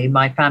 Obviously,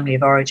 my family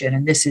of origin,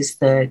 and this is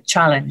the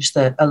challenge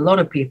that a lot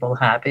of people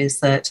have,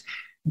 is that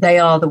they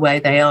are the way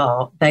they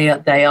are.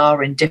 They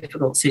are in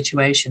difficult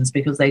situations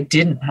because they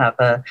didn't have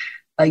a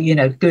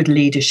good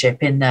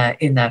leadership in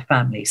their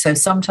family. So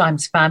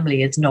sometimes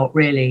family is not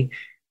really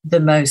the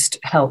most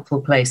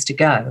helpful place to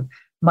go.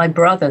 My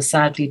brother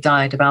sadly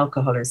died of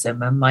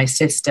alcoholism, and my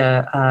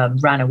sister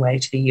ran away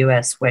to the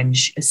US when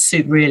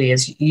really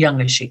as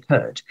young as she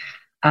could.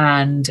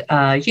 And,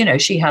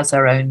 she has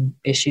her own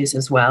issues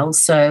as well.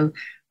 So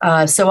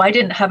I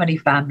didn't have any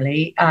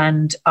family,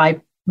 and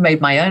I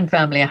made my own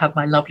family. I have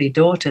my lovely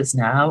daughters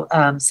now.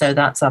 So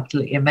that's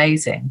absolutely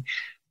amazing.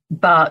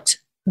 But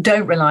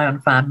don't rely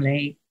on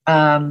family.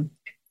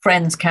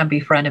 Friends can be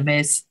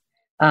frenemies.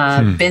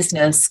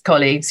 Business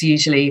colleagues,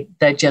 usually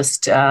they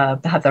just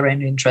have their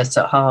own interests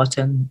at heart,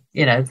 and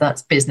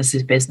that's business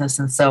is business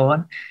and so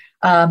on.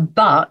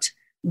 But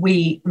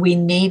we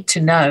need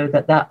to know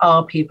that there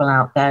are people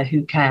out there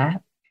who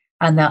care,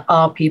 and there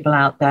are people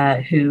out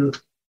there who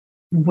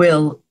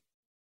will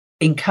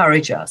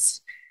encourage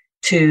us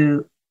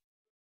to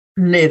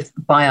live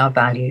by our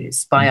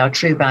values, by our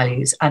true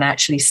values, and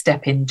actually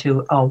step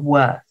into our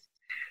worth.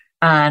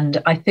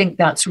 And I think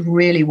that's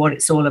really what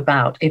it's all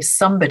about. If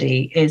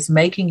somebody is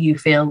making you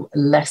feel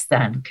less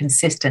than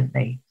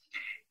consistently,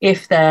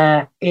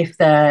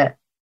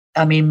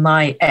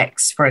 my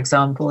ex, for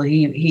example,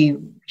 he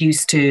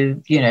used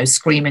to,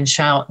 scream and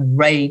shout and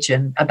rage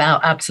and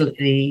about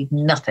absolutely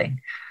nothing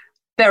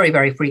very,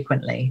 very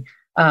frequently,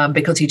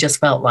 because he just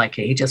felt like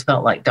it. He just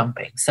felt like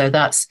dumping. So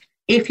that's,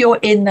 if you're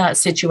in that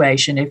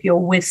situation, if you're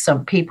with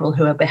some people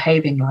who are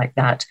behaving like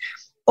that,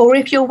 or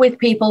if you're with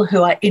people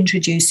who are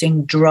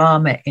introducing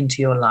drama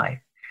into your life,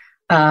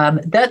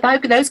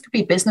 those could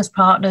be business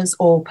partners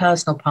or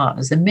personal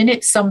partners. The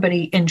minute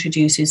somebody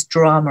introduces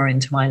drama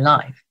into my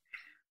life,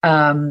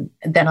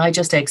 then I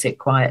just exit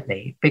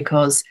quietly,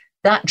 because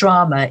that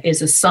drama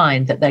is a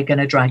sign that they're going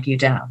to drag you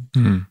down.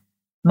 Mm.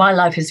 My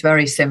life is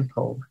very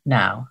simple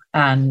now,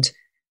 and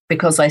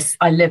because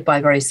I live by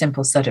a very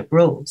simple set of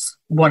rules,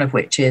 one of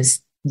which is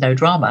no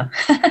drama.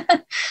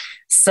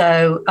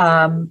 So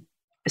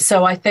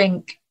I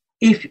think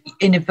if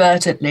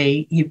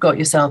inadvertently you've got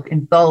yourself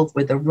involved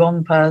with the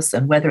wrong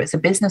person, whether it's a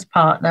business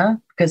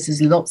partner, because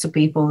there's lots of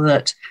people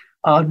that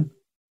are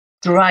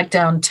dragged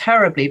down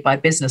terribly by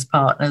business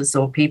partners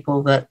or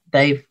people that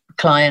they've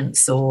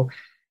clients or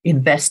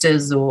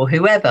investors or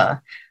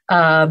whoever.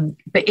 But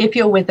if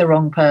you're with the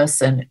wrong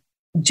person,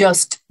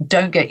 just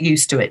don't get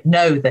used to it.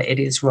 Know that it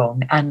is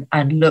wrong, and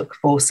look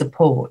for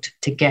support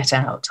to get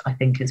out, I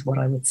think, is what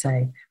I would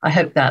say. I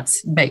hope that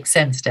makes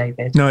sense,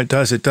 David. No, it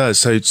does. It does.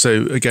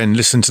 So again,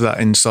 listen to that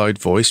inside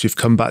voice. We've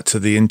come back to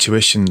the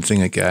intuition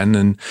thing again,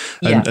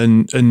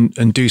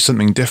 and do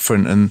something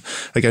different. And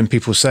again,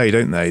 people say,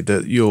 don't they,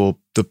 that you're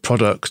the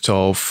product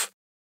of,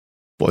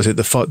 what is it,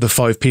 the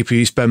five people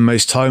you spend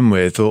most time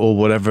with, or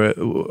whatever.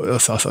 I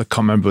can't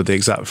remember the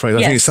exact phrase. I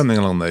think it's something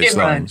along those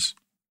lines.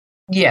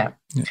 Yeah.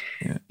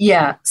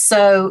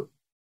 So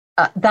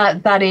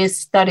that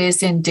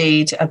is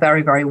indeed a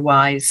very, very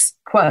wise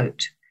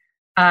quote.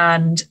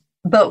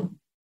 But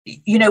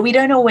we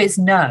don't always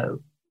know.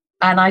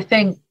 And I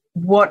think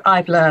what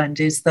I've learned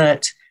is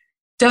that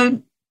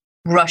don't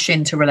rush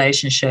into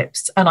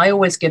relationships. And I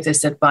always give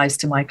this advice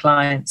to my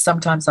clients.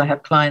 Sometimes I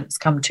have clients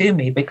come to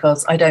me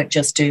because I don't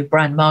just do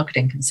brand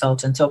marketing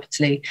consultants.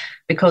 Obviously,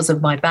 because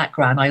of my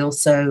background, I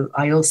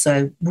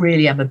also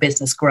really am a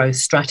business growth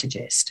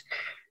strategist.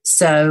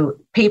 So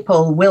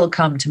people will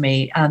come to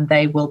me and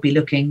they will be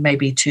looking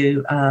maybe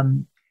to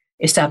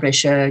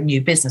establish a new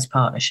business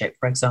partnership,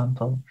 for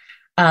example.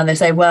 And they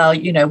say, well,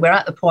 we're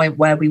at the point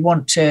where we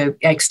want to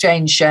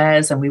exchange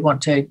shares, and we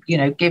want to,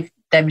 give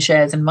them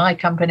shares in my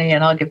company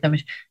and I'll give them.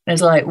 And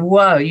it's like,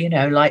 whoa,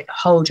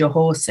 hold your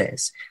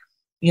horses,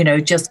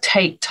 just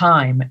take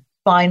time,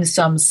 find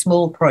some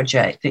small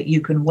project that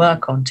you can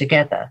work on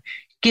together,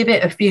 give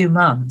it a few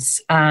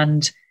months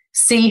and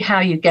see how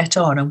you get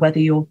on and whether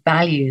your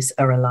values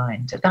are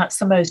aligned. That's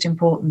the most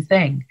important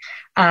thing.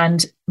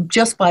 And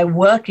just by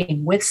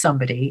working with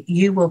somebody,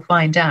 you will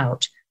find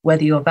out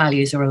whether your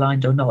values are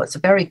aligned or not. It's a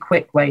very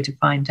quick way to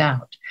find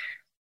out.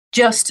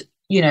 Just,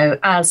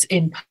 as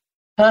in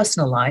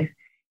personal life,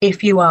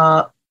 if you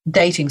are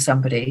dating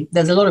somebody,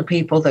 there's a lot of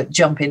people that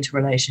jump into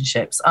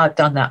relationships. I've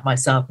done that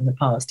myself in the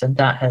past, and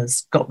that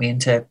has got me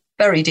into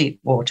very deep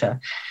water.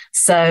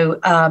 So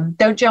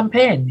don't jump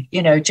in,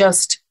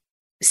 just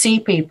see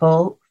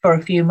people for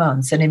a few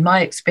months. And in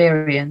my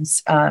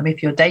experience,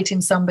 if you're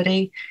dating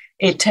somebody,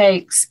 it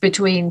takes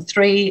between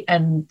 3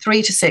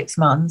 to 6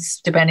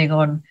 months, depending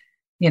on,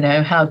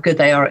 how good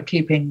they are at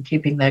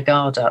keeping their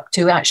guard up,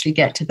 to actually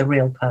get to the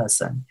real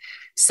person.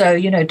 So,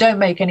 don't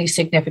make any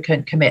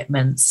significant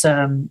commitments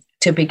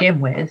to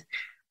begin with.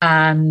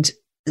 And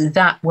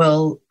that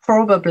will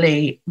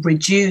probably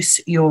reduce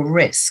your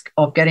risk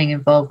of getting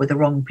involved with the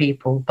wrong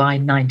people by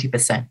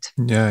 90%.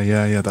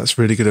 Yeah. That's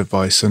really good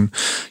advice. And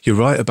you're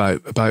right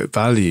about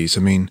values.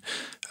 I mean,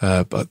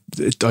 but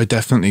I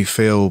definitely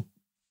feel,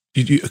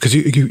 because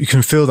you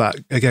can feel that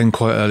again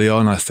quite early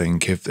on, I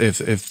think,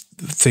 if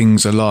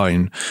things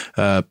align.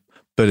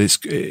 But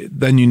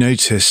then you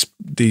notice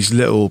these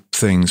little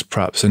things,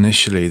 perhaps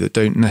initially, that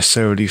don't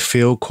necessarily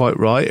feel quite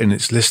right, and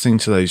it's listening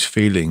to those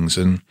feelings.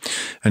 And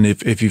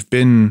if you've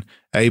been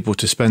able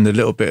to spend a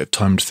little bit of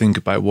time to think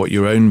about what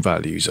your own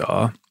values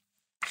are,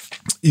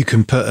 you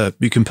can put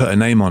a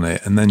name on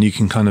it, and then you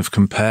can kind of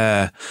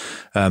compare.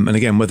 And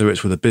again, whether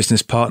it's with a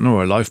business partner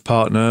or a life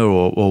partner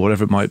or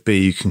whatever it might be,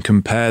 you can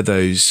compare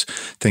those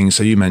things.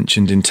 So you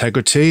mentioned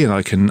integrity, and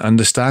I can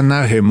understand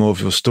now, hear more of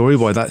your story,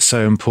 why that's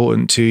so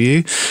important to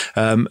you.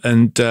 And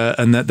then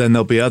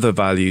there'll be other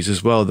values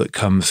as well that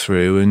come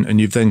through,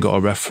 and you've then got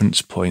a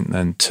reference point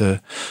then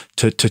to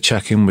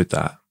check in with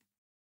that.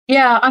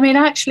 Yeah, I mean,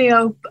 actually,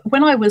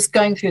 when I was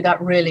going through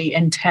that really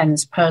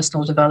intense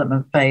personal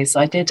development phase,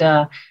 I did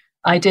a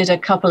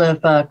couple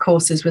of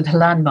courses with the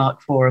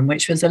Landmark Forum,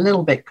 which was a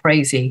little bit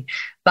crazy.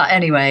 But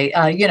anyway,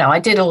 I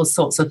did all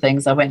sorts of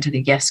things. I went to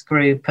the Yes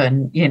Group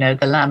and, the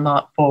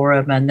Landmark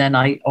Forum. And then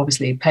I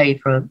obviously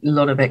paid for a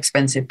lot of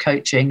expensive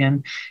coaching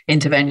and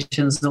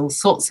interventions, all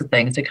sorts of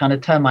things to kind of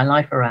turn my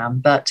life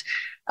around. But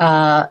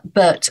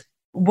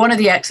one of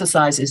the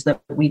exercises that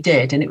we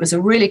did, and it was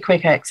a really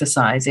quick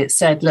exercise, it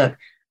said, look,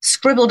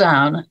 scribble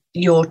down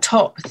your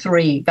top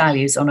 3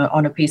 values on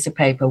a piece of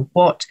paper.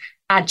 What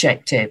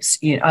adjectives,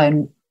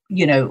 nouns.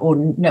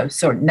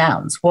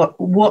 What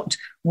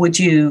would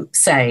you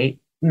say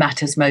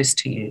matters most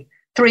to you?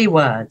 3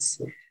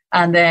 words,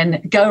 and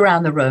then go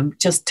around the room.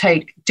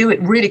 Do it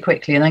really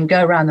quickly, and then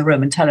go around the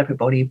room and tell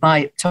everybody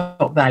my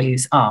top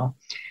values are.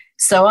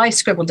 So I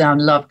scribbled down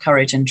love,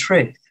 courage, and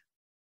truth,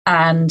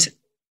 and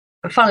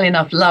funnily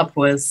enough, love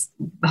was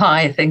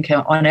high, I think,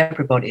 on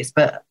everybody's,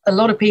 but a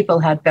lot of people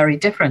had very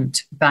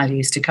different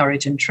values to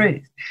courage and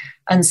truth.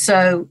 And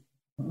so,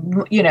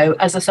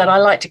 as I said, I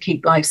like to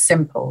keep life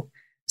simple.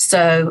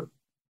 So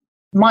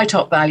my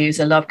top values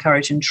are love,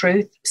 courage, and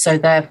truth. So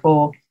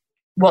therefore,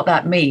 what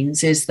that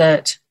means is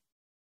that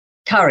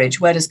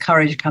courage, where does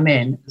courage come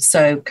in?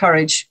 So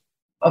courage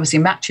obviously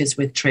matches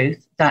with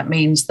truth. That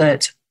means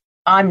that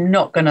I'm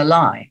not going to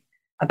lie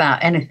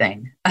about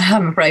anything.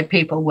 I'm afraid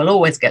people will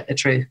always get the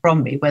truth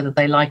from me, whether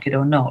they like it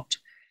or not,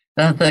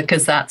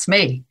 because that's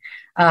me.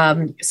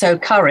 So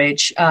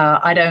courage,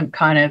 I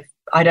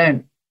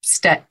don't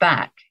step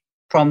back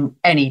from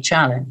any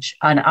challenge.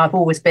 And I've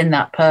always been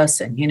that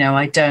person.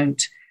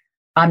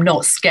 I'm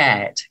not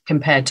scared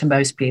compared to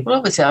most people.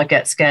 Obviously, I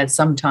get scared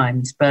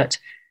sometimes, but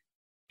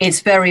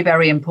it's very,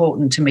 very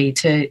important to me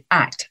to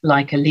act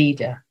like a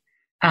leader.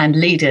 And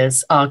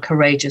leaders are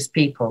courageous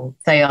people.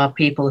 They are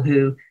people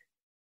who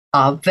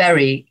are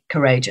very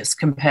courageous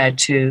compared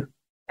to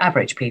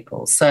average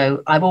people.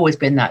 So I've always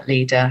been that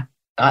leader.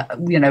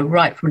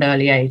 Right from an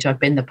early age, I've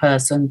been the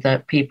person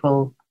that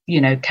people,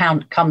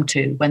 come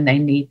to when they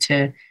need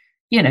to,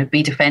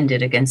 be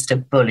defended against a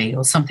bully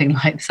or something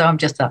like that. So I'm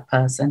just that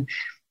person.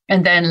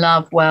 And then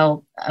love,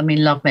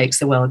 love makes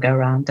the world go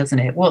round, doesn't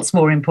it? What's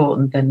more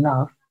important than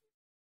love?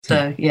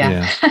 So,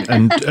 yeah.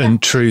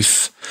 And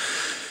truth.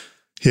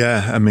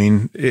 Yeah, I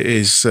mean, it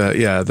is.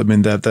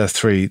 They're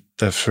three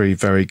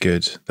very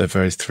good.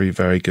 They're 3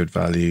 very good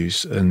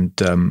values, and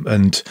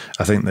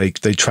I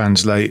think they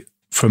translate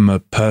from a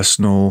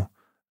personal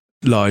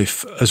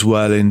life as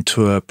well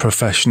into a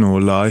professional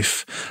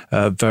life,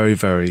 very,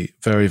 very,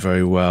 very,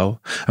 very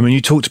well. I mean,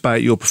 you talked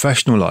about your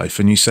professional life,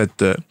 and you said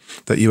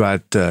that you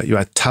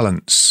had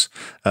talents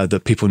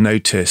that people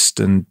noticed,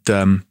 and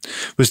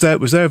was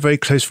there a very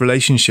close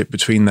relationship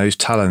between those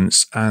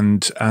talents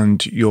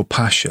and your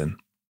passion?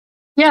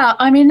 Yeah,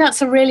 I mean,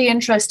 that's a really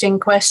interesting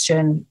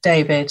question,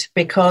 David,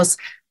 because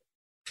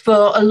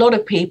for a lot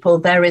of people,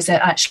 there is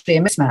actually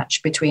a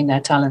mismatch between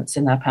their talents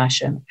and their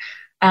passion.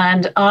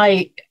 And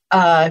I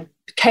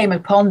came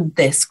upon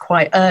this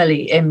quite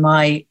early in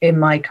my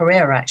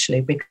career,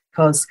 actually,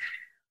 because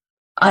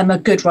I'm a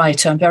good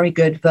writer. I'm very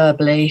good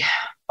verbally.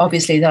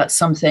 Obviously, that's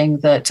something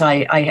that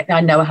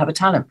I know I have a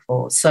talent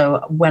for.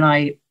 So when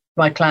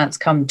my clients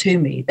come to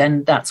me,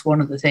 then that's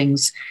one of the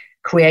things,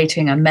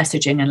 creating a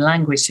messaging and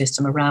language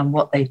system around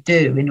what they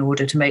do in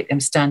order to make them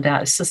stand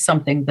out. It's just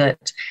something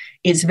that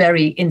is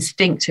very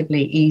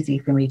instinctively easy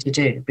for me to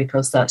do,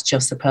 because that's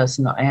just the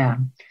person that I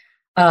am.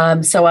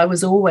 So I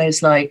was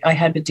always like, I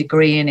had a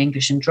degree in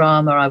English and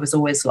drama. I was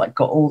always like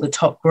got all the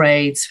top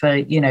grades for,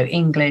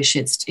 English.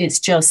 It's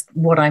just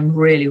what I'm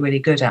really, really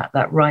good at,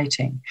 that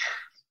writing.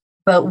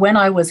 But when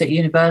I was at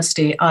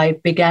university, I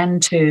began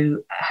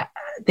to,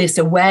 this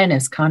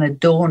awareness kind of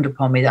dawned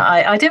upon me that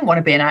I didn't want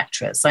to be an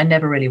actress. I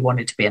never really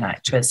wanted to be an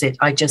actress.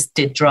 I just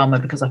did drama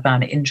because I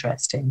found it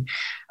interesting.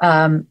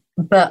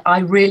 But I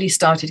really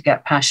started to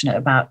get passionate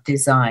about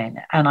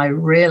design. And I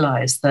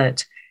realized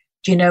that,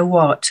 do you know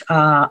what?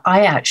 I'm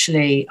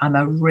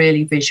a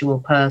really visual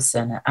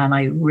person, and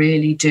I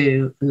really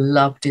do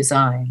love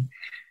design.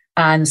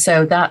 And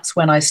so that's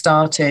when I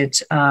started.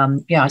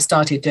 I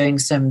started doing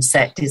some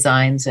set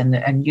designs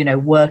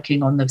and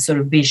working on the sort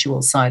of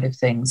visual side of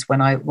things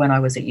when I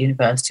was at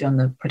university on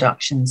the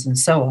productions and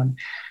so on.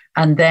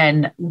 And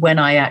then when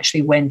I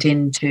actually went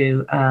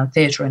into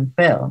theatre and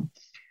film,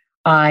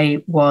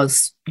 I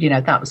was,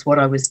 that was what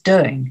I was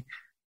doing.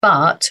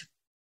 But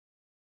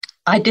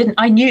I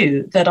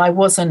knew that I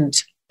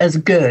wasn't as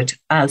good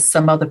as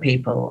some other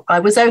people. I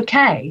was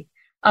okay.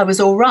 I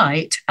was all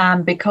right.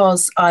 And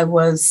because I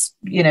was,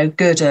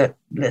 good at,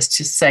 let's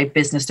just say,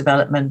 business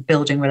development,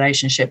 building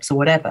relationships or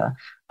whatever,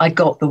 I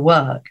got the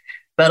work.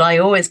 But I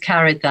always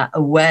carried that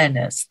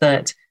awareness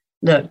that,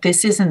 look,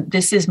 this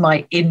is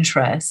my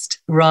interest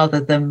rather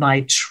than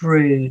my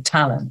true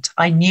talent.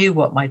 I knew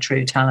what my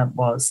true talent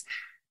was.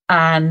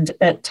 And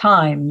at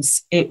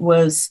times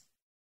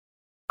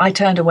I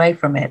turned away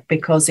from it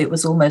because it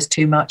was almost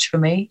too much for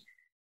me.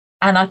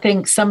 And I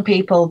think some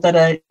people that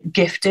are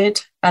gifted,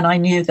 and I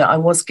knew that I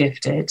was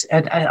gifted,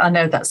 and I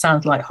know that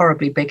sounds like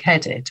horribly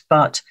big-headed,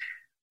 but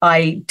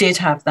I did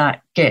have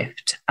that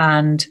gift.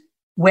 And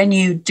when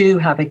you do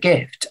have a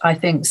gift, I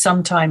think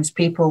sometimes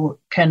people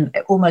can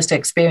almost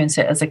experience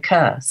it as a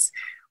curse.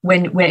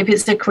 When if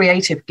it's a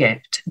creative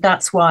gift,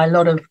 that's why a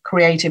lot of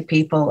creative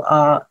people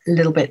are a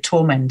little bit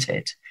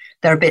tormented.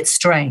 They're a bit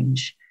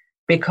strange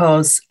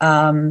because,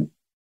 it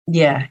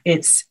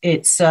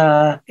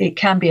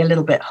can be a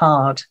little bit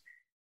hard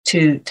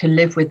to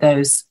live with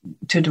those,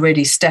 to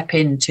really step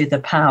into the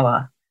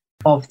power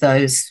of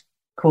those,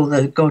 called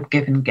the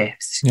God-given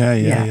gifts.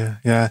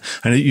 Yeah.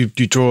 And you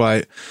draw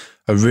out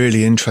a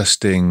really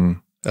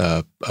interesting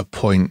a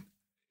point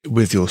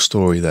with your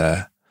story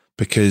there,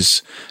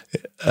 because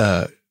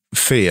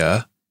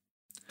fear,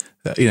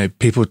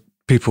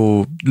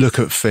 people look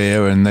at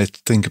fear and they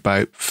think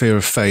about fear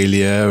of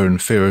failure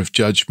and fear of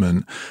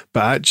judgment,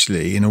 but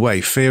actually, in a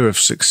way, fear of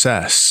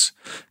success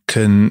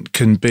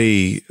can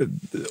be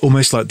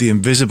almost like the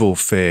invisible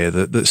fear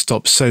that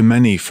stops so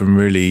many from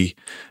really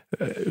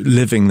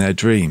living their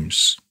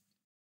dreams.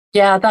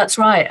 Yeah, that's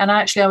right. And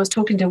actually, I was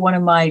talking to one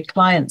of my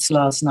clients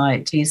last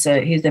night. He's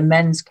a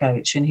men's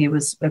coach, and he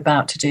was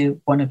about to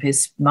do one of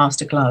his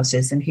master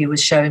classes, and he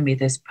was showing me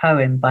this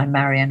poem by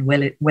Marianne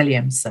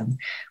Williamson,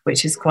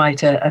 which is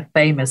quite a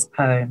famous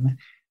poem.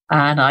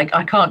 And I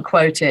can't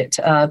quote it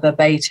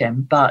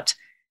verbatim, but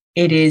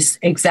it is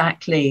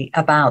exactly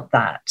about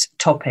that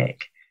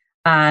topic.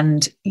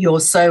 And you're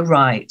so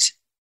right.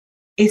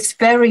 It's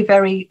very,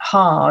 very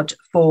hard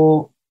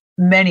for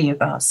many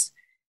of us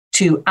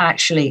to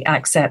actually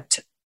accept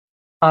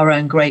our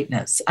own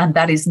greatness. And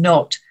that is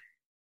not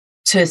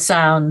to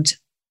sound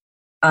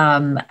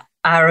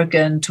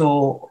arrogant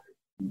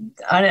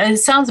it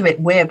sounds a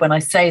bit weird when I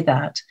say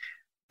that,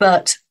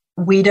 but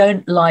we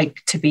don't like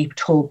to be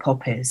tall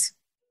poppies.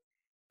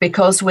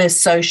 Because we're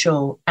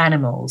social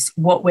animals,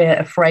 what we're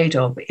afraid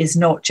of is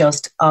not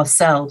just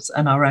ourselves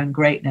and our own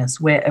greatness.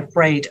 We're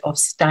afraid of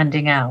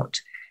standing out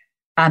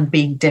and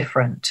being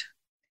different.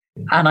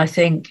 And I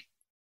think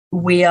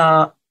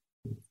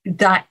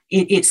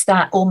it's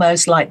that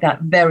almost like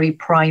that very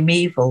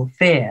primeval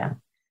fear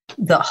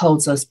that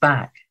holds us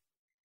back.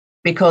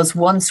 Because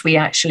once we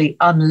actually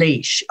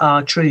unleash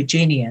our true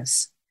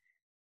genius,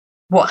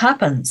 what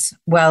happens?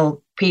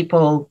 Well,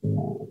 people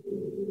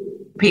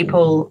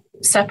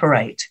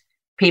separate,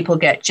 people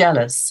get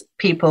jealous,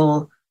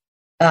 people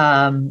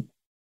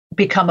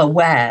become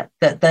aware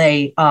that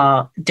they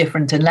are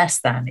different and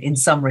less than in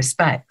some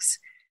respects.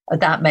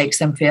 That makes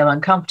them feel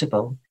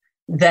uncomfortable.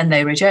 Then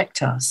they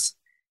reject us.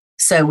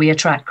 So we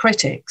attract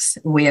critics,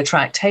 we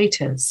attract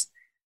haters.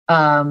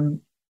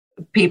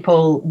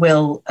 People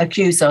will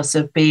accuse us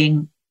of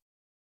being,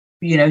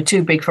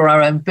 too big for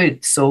our own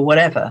boots or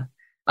whatever.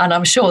 And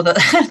I'm sure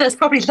that there's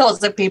probably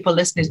lots of people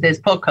listening to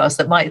this podcast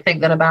that might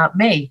think that about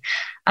me.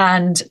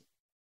 And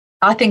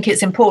I think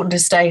it's important to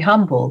stay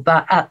humble,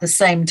 but at the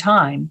same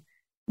time,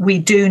 we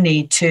do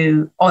need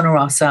to honor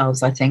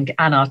ourselves, I think,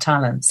 and our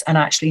talents, and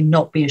actually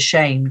not be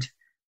ashamed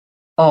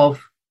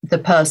of the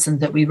person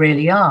that we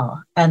really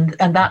are. And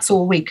that's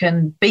all we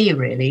can be,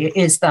 really,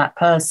 is that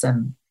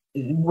person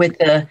with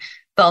the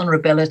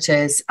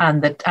vulnerabilities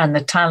and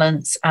the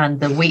talents and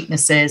the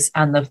weaknesses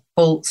and the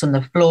faults and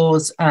the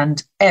flaws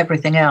and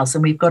everything else.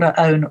 And we've got to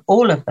own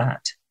all of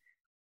that.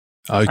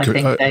 I I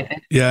agree. think,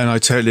 David. Yeah, and I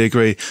totally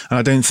agree. And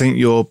I don't think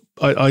you're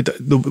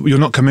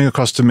not coming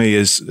across to me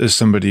as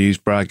somebody who's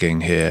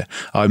bragging here.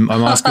 I'm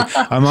asking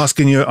I'm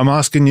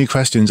asking you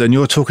questions, and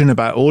you're talking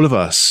about all of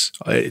us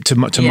to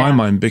my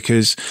mind,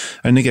 because,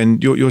 and again,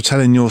 you're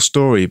telling your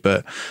story,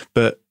 but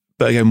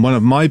again, one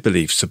of my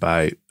beliefs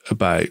about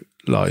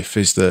life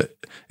is that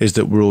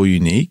we're all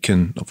unique,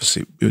 and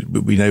obviously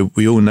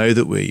we all know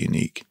that we're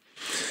unique,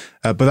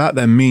 but that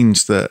then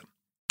means that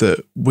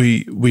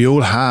we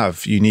all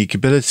have unique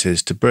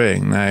abilities to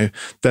bring. Now,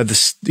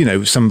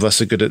 some of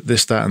us are good at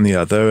this, that, and the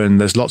other,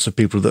 and there's lots of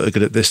people that are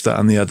good at this, that,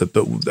 and the other.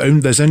 But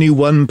there's only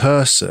one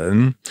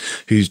person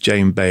who's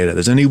Jane Bayler.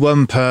 There's only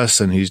one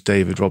person who's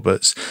David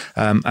Roberts,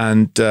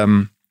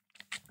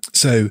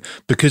 so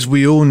because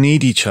we all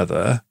need each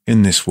other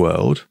in this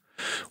world,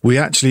 we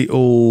actually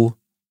all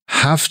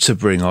have to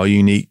bring our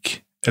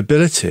unique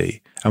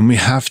ability. And we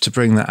have to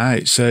bring that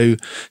out. So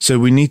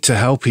we need to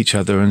help each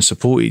other and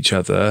support each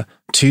other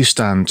to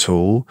stand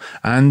tall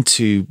and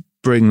to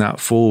bring that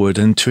forward,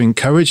 and to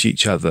encourage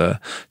each other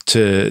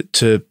to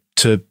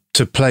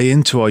play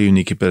into our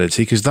unique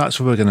ability, because that's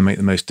where we're going to make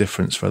the most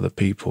difference for other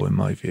people, in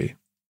my view.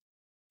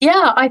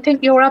 Yeah, I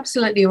think you're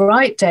absolutely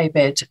right,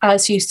 David.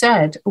 As you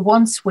said,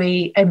 once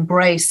we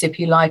embrace, if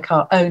you like,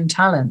 our own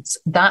talents,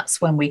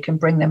 that's when we can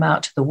bring them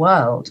out to the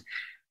world.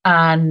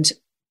 And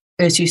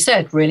as you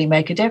said, really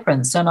make a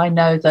difference. And I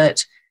know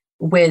that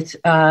with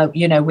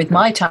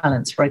my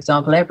talents, for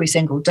example, every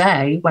single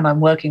day when I'm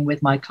working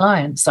with my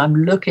clients, I'm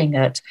looking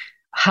at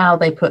how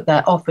they put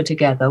their offer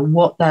together,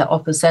 what their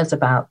offer says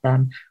about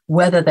them,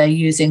 whether they're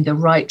using the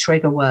right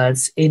trigger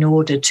words in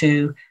order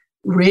to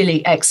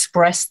really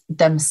express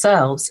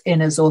themselves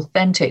in as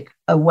authentic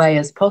a way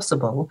as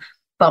possible,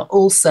 but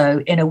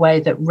also in a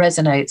way that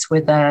resonates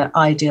with their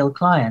ideal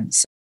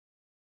clients.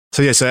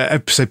 So yeah,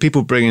 so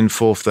people bringing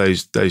forth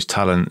those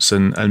talents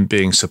and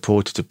being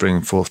supported to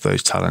bring forth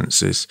those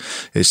talents is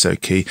so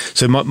key.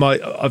 So in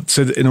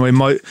a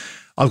way,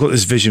 I've got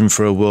this vision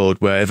for a world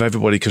where if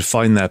everybody could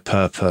find their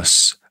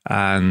purpose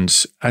and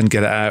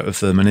get it out of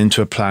them and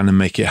into a plan and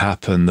make it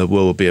happen, the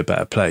world will be a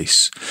better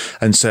place.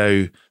 And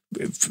so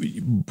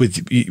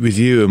with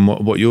you and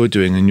what you're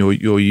doing, and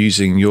you're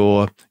using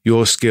your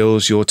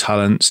skills, your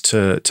talents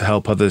to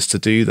help others to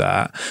do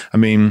that. I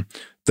mean,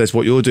 there's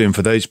what you're doing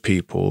for those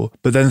people,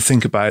 but then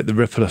think about the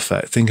ripple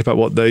effect. Think about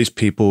what those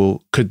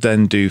people could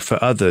then do for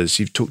others.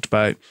 You've talked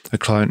about a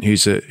client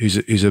who's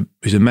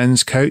a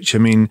men's coach. I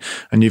mean,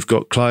 and you've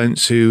got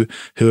clients who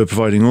are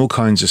providing all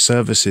kinds of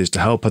services to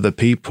help other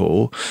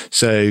people.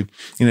 So,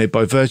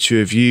 by virtue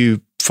of you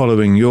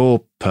following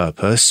your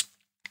purpose,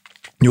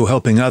 you're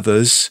helping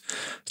others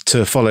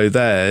to follow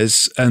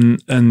theirs,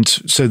 and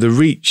so the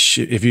reach,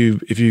 if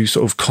you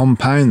sort of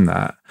compound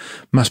that,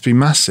 must be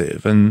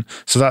massive. And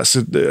so that's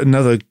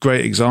another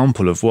great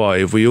example of why,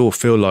 if we all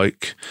feel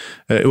like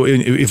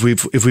if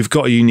we've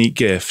got a unique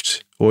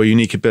gift or a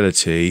unique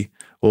ability,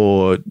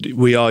 or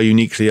we are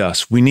uniquely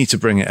us, we need to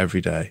bring it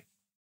every day.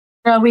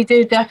 No, we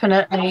do,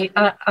 definitely,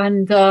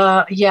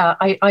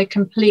 I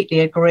completely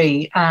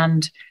agree.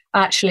 And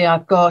actually,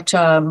 I've got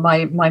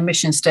my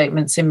mission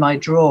statements in my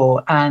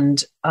drawer,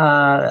 and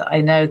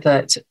I know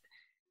that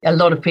a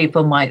lot of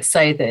people might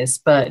say this,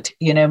 but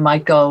my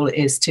goal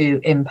is to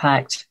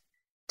impact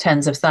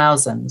tens of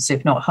thousands,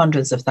 if not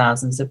hundreds of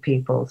thousands of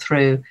people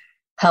through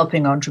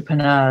helping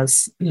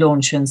entrepreneurs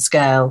launch and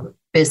scale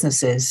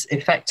businesses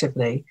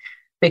effectively.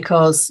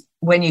 Because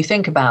when you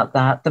think about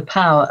that, the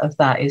power of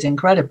that is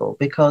incredible,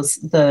 because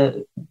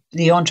the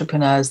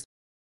entrepreneurs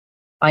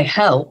I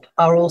help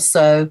are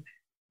also,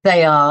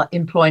 they are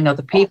employing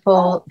other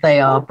people. They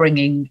are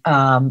bringing,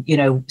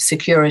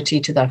 security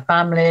to their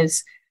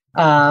families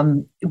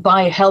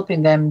by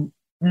helping them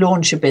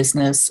launch a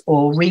business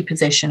or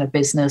reposition a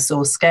business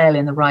or scale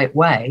in the right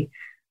way.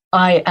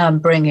 I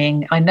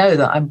know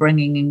that I'm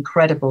bringing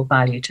incredible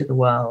value to the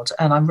world,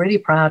 and I'm really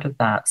proud of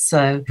that.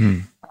 So,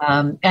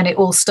 and it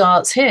all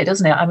starts here,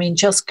 doesn't it? I mean,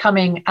 just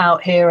coming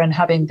out here and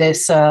having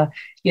this,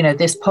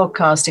 this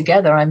podcast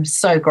together, I'm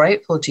so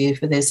grateful to you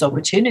for this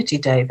opportunity,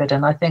 David.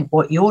 And I think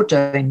what you're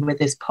doing with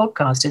this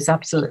podcast is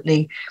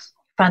absolutely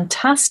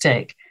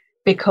fantastic,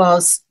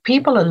 because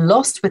people are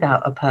lost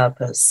without a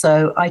purpose.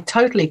 So I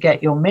totally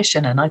get your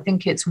mission, and I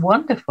think it's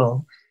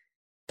wonderful.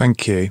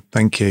 Thank you.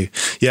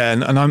 Yeah,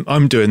 and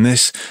I'm doing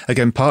this,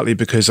 again, partly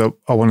because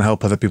I want to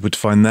help other people to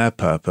find their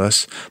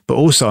purpose, but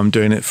also I'm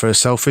doing it for a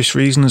selfish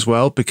reason as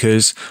well,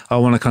 because I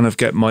want to kind of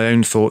get my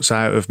own thoughts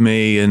out of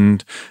me,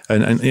 and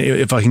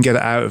if I can get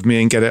it out of me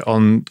and get it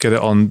on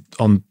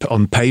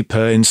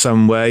paper in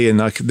some way, and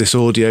this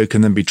audio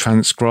can then be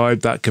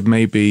transcribed, that could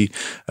maybe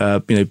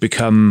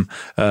become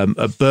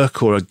a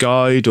book or a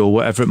guide or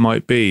whatever it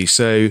might be.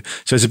 So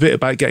it's a bit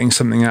about getting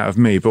something out of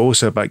me, but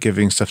also about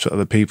giving stuff to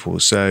other people.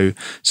 So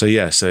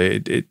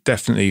it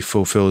definitely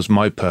fulfills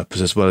my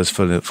purpose as well as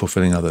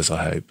fulfilling others,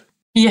 I hope.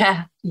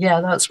 Yeah,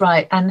 that's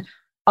right. And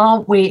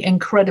aren't we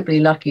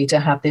incredibly lucky to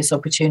have this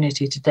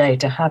opportunity today,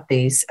 to have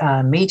these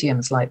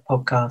mediums like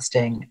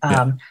podcasting?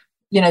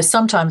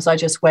 Sometimes I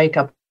just wake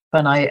up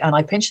and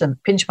I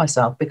pinch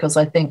myself, because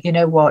I think, you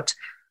know what,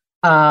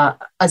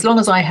 as long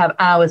as I have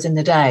hours in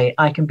the day,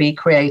 I can be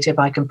creative.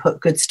 I can put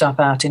good stuff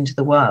out into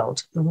the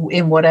world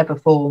in whatever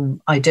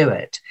form I do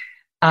it.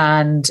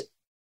 And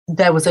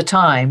there was a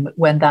time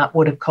when that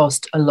would have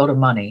cost a lot of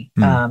money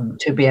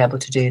to be able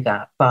to do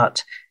that.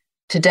 But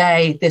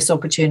today, this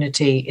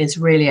opportunity is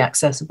really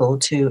accessible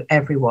to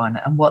everyone.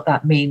 And what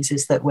that means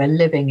is that we're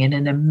living in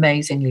an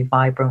amazingly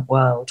vibrant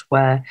world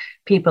where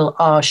people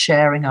are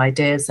sharing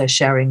ideas, they're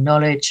sharing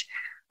knowledge,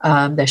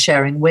 they're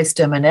sharing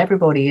wisdom, and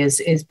everybody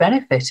is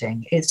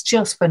benefiting. It's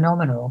just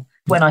phenomenal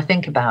when I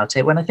think about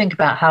it. When I think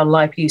about how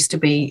life used to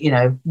be,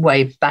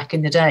 way back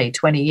in the day,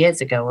 20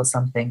 years ago or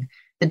something,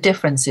 the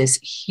difference is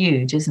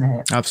huge, isn't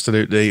it?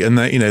 Absolutely. And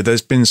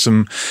there's been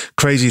some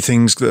crazy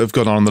things that have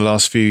gone on in the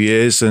last few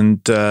years,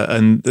 and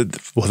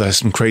there's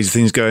some crazy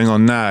things going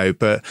on now,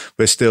 but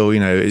we're still,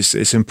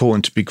 it's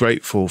important to be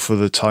grateful for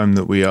the time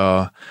that we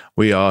are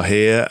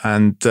here.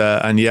 And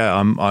yeah,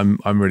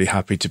 I'm really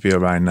happy to be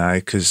around now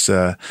because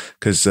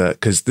this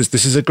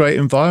is a great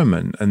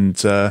environment, and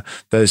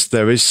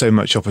there is so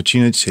much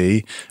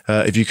opportunity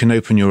if you can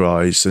open your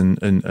eyes and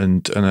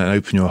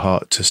open your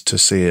heart to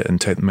see it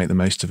and make the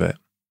most of it.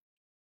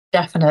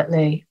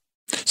 Definitely.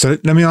 So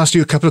let me ask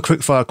you a couple of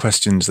quick fire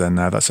questions then,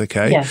 now that's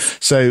okay. Yes.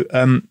 So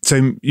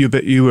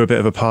you were a bit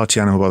of a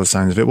party animal by the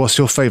sounds of it. What's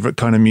your favourite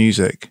kind of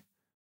music?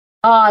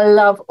 I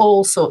love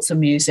all sorts of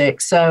music.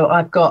 So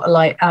I've got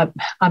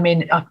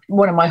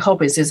one of my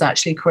hobbies is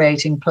actually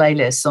creating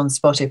playlists on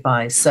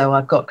Spotify. So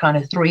I've got kind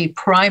of 3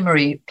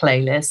 primary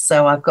playlists.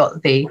 So I've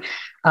got the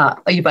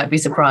you might be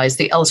surprised,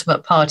 the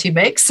ultimate party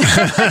mix.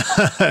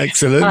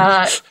 Excellent.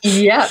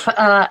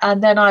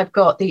 And then I've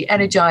got the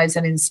energize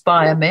and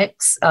inspire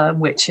mix,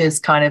 which is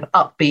kind of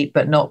upbeat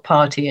but not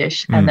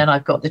party-ish. And then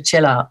I've got the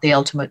chill out, the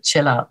ultimate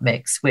chill out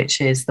mix,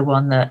 which is the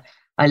one that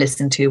I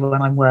listen to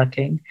when I'm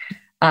working.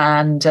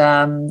 And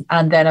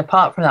then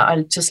apart from that,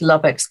 I just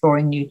love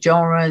exploring new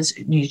genres.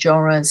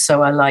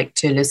 So I like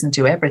to listen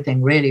to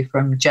everything really,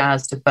 from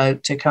jazz to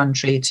folk to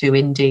country to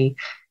indie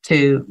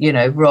to,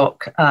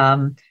 rock,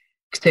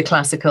 to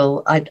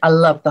classical. I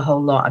love the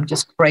whole lot. I'm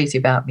just crazy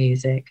about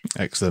music.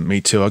 Excellent.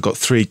 Me too. I've got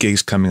 3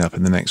 gigs coming up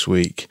in the next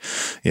week.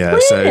 Yeah.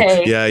 Really? So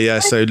yeah.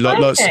 So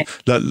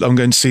I'm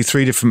going to see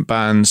 3 different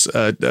bands.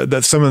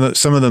 Some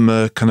of them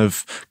are kind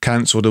of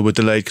cancelled or were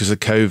delayed because of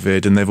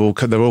COVID, and they're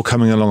all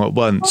coming along at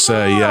once.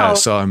 Wow.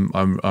 So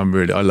I'm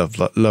really, I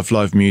love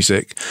live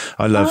music.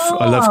 I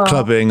love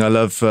clubbing. I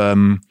love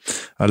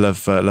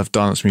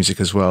dance music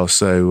as well.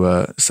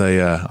 So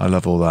yeah, I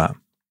love all that.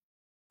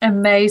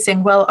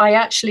 Amazing. Well, I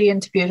actually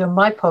interviewed on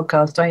my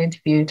podcast,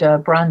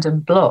 Brandon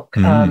Block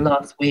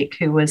last week,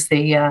 who was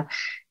the,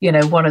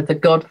 one of the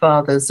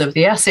godfathers of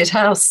the acid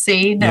house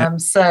scene. Yeah.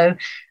 So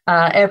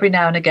every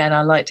now and again,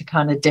 I like to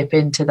kind of dip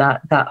into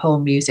that whole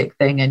music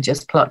thing and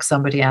just pluck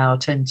somebody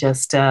out and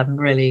just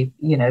really,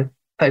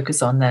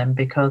 focus on them,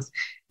 because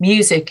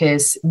music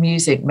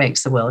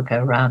makes the world go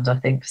round. I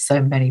think for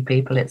so many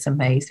people, it's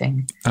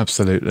amazing.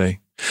 Absolutely.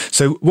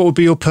 So what would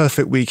be your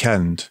perfect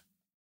weekend?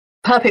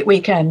 Perfect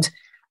weekend.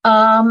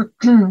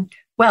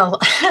 Well,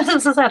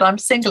 as I said, I'm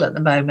single at the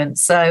moment.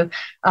 So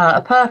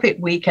a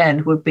perfect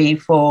weekend would be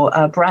for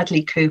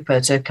Bradley Cooper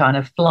to kind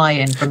of fly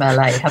in from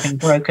LA, having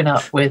broken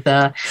up with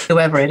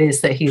whoever it is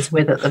that he's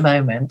with at the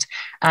moment,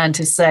 and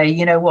to say,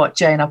 you know what,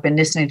 Jane, I've been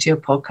listening to your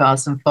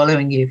podcast and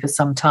following you for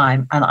some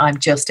time, and I'm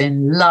just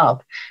in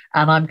love,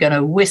 and I'm going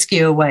to whisk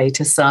you away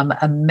to some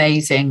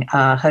amazing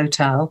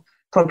hotel,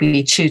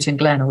 probably Chewton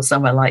Glen or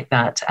somewhere like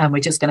that, and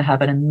we're just going to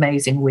have an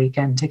amazing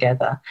weekend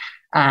together.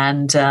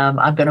 And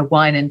I'm going to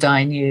wine and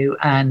dine you,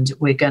 and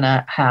we're going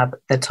to have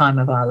the time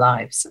of our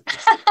lives.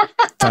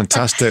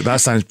 Fantastic. That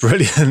sounds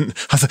brilliant.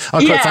 I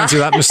quite fancy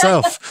that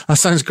myself. That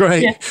sounds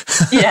great.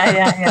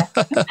 Yeah.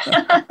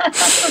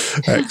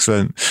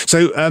 Excellent.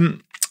 So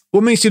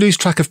what makes you lose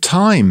track of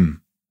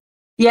time?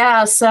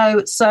 Yeah,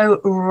 so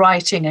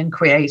writing and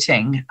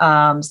creating.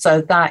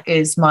 So that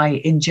is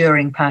my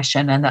enduring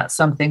passion, and that's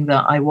something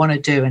that I want to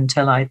do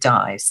until I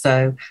die.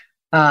 So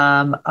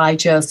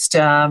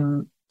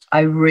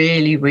I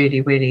really,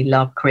 really, really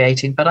love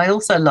creating, but I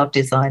also love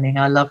designing.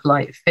 I love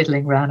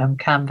fiddling around on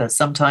canvas.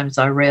 Sometimes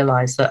I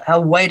realize that,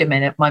 oh, wait a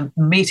minute, my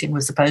meeting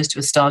was supposed to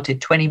have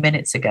started 20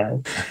 minutes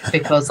ago,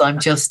 because I'm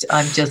just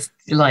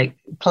like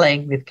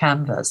playing with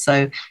canvas.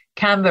 So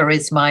Canva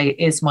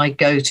is my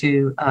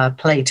go-to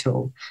play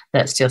tool,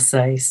 let's just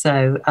say.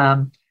 So,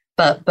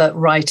 but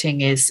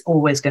writing is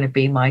always going to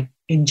be my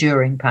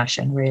enduring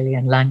passion, really,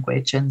 and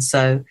language. And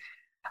so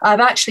I've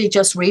actually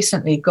just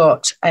recently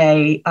got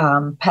a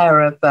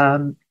pair of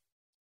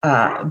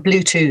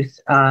Bluetooth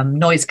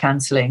noise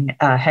cancelling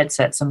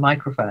headsets and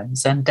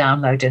microphones, and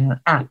downloaded an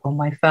app on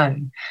my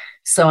phone.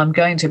 So I'm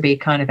going to be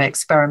kind of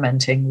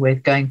experimenting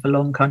with going for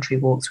long country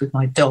walks with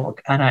my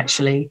dog, and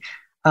actually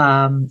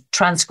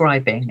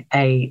transcribing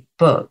a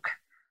book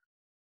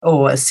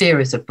or a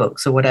series of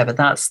books or whatever.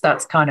 That's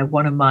kind of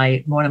one of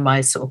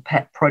my sort of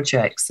pet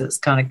projects that's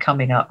kind of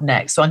coming up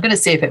next. So I'm going to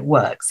see if it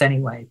works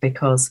anyway,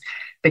 because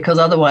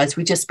otherwise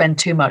we just spend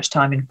too much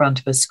time in front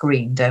of a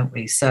screen, don't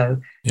we?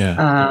 So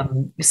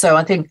so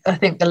I think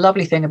the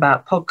lovely thing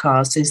about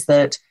podcasts is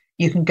that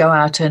you can go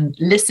out and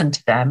listen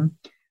to them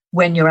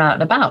when you're out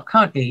and about,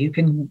 can't you?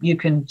 You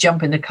can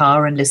jump in the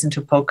car and listen to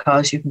a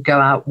podcast. You can go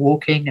out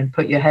walking and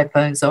put your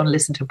headphones on,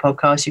 listen to a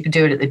podcast. You can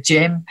do it at the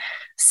gym.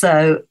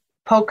 So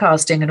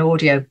podcasting and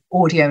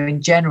audio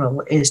in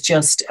general is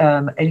just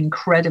an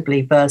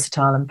incredibly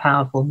versatile and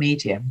powerful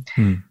medium.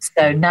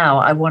 So now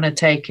I want to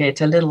take it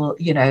a little,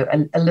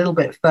 a little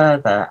bit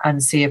further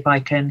and see if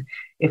I can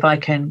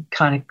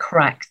kind of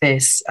crack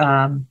this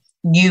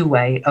new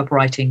way of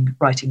writing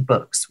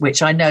books,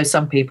 which I know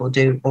some people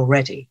do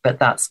already, but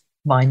that's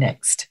my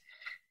next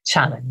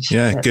challenge.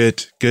 Yeah,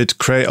 good.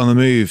 Create on the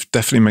move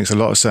definitely makes a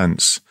lot of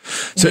sense.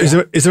 So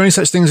is there any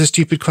such thing as a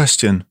stupid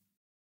question?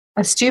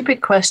 A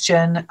stupid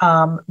question.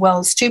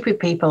 Well, stupid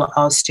people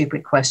ask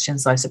stupid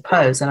questions, I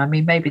suppose. And I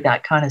mean, maybe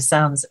that kind of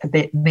sounds a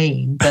bit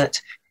mean,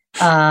 but,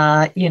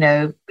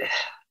 a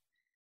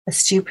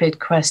stupid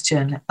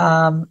question.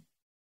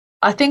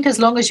 I think as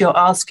long as you're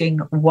asking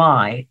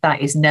why,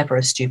 that is never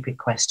a stupid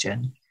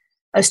question.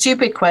 A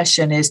stupid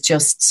question is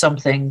just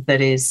something that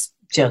is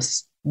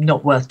just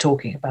not worth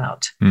talking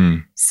about.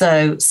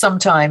 So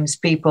sometimes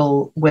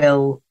people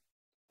will,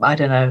 I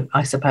don't know,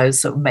 I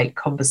suppose, sort of make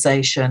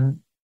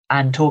conversation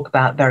and talk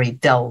about very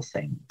dull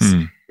things.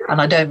 And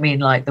I don't mean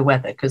like the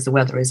weather, because the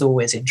weather is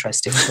always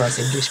interesting to us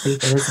English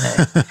people,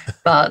 isn't it?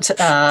 But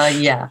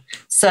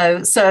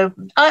so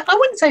I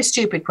wouldn't say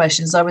stupid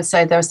questions. I would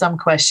say there are some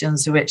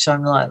questions which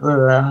I'm like,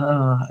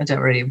 I don't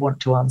really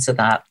want to answer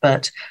that.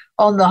 But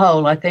on the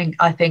whole, I think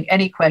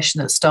any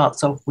question that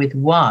starts off with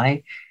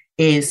why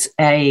is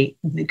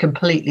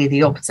completely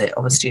the opposite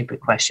of a stupid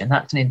question.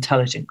 That's an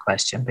intelligent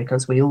question,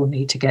 because we all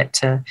need to get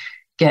to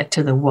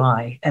the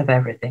why of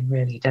everything,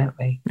 really, don't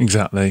we?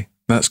 Exactly.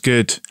 That's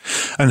good.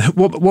 And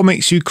what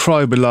makes you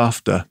cry with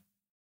laughter?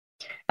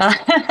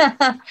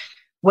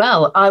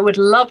 Well, I would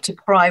love to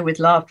cry with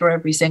laughter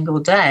every single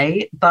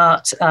day,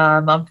 but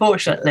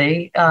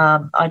unfortunately,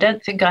 I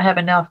don't think I have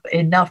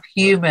enough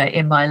humor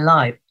in my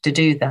life to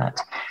do that.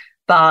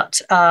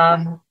 But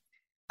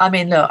I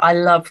mean, look, I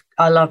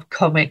love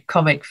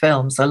comic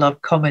films. I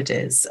love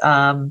comedies.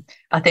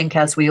 I think,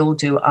 as we all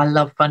do, I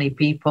love funny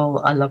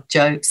people. I love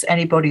jokes.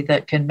 Anybody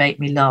that can make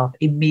me laugh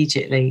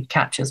immediately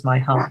captures my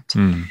heart.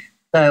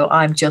 So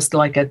I'm just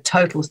like a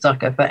total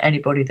sucker for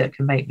anybody that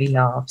can make me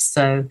laugh.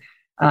 So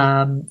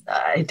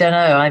I don't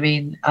know. I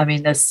mean,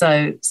 there's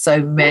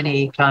so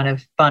many kind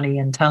of funny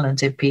and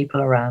talented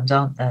people around,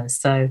 aren't there?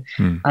 So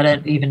I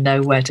don't even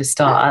know where to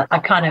start. I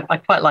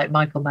quite like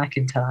Michael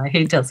McIntyre.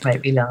 He does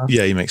make me laugh.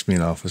 Yeah, he makes me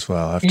laugh as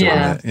well. I have to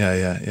admit.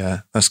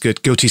 Yeah. That's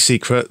good. Guilty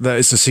secret. That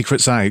is, the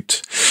secret's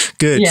out.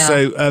 Good.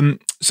 Yeah.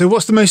 So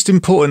what's the most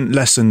important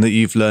lesson that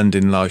you've learned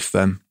in life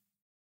then?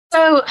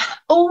 So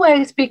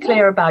always be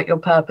clear about your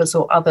purpose,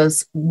 or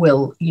others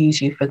will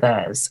use you for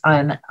theirs.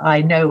 And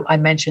I know I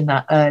mentioned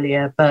that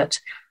earlier, but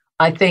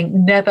I think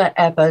never,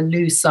 ever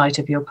lose sight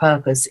of your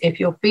purpose. If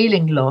you're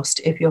feeling lost,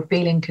 if you're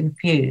feeling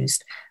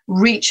confused,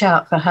 reach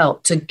out for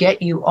help to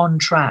get you on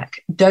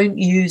track. Don't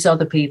use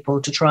other people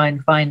to try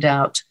and find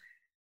out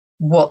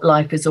what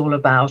life is all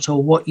about,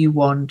 or what you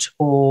want,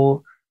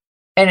 or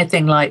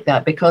anything like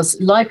that, because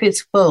life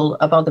is full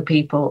of other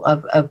people,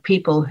 of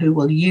people who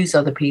will use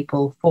other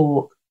people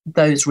for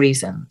those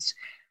reasons.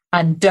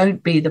 And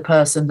don't be the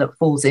person that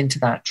falls into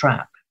that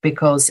trap,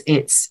 because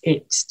it's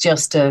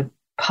just a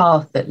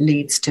path that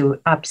leads to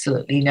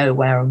absolutely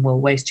nowhere and will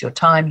waste your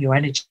time, your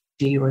energy,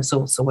 your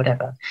resource, or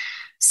whatever.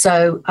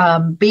 So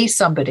be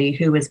somebody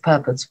who is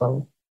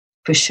purposeful,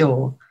 for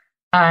sure,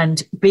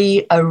 and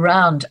be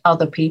around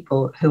other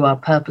people who are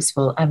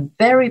purposeful and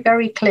very,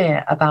 very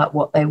clear about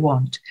what they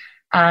want.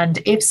 And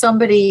if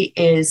somebody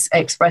is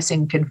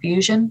expressing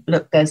confusion,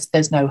 look,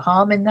 there's no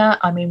harm in that.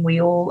 I mean, we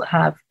all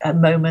have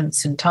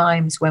moments and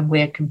times when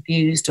we're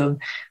confused, or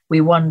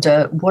we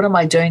wonder, what am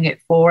I doing it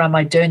for? Am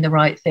I doing the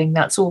right thing?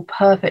 That's all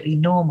perfectly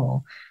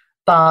normal.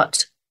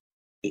 But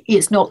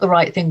it's not the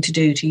right thing to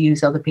do to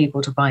use other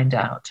people to find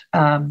out.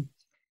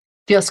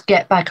 Just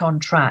get back on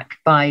track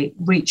by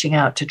reaching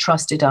out to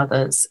trusted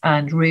others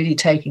and really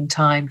taking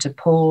time to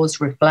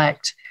pause,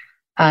 reflect,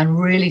 and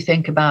really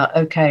think about,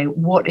 okay,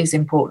 what is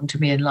important to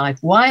me in life?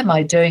 Why am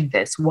I doing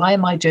this? Why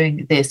am I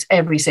doing this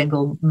every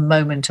single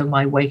moment of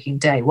my waking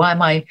day? Why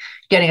am I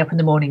getting up in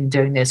the morning and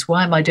doing this?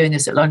 Why am I doing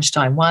this at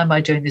lunchtime? Why am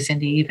I doing this in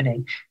the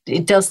evening?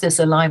 Does this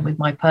align with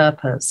my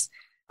purpose?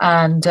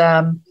 And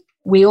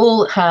we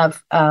all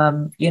have,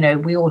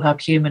 we all have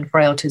human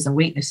frailties and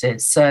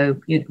weaknesses. So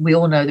we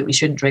all know that we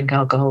shouldn't drink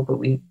alcohol, but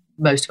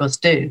most of us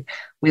do.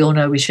 We all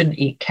know we shouldn't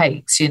eat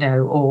cakes,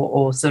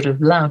 or sort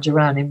of lounge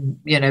around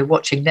in,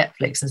 watching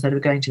Netflix instead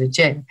of going to the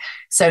gym.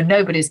 So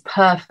nobody's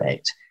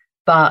perfect,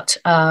 but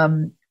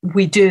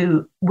we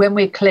do, when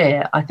we're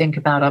clear, I think,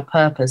 about our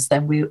purpose,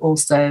 then we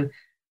also,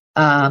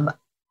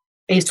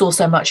 it's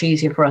also much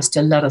easier for us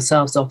to let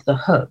ourselves off the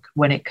hook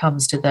when it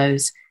comes to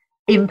those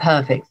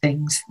imperfect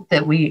things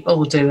that we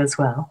all do as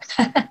well.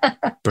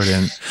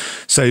 Brilliant.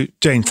 So,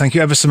 Jane, thank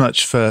you ever so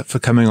much for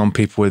coming on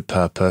People with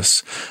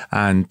Purpose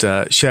and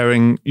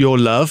sharing your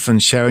love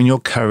and sharing your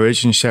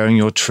courage and sharing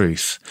your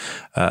truth.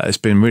 It's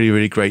been really,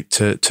 really great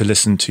to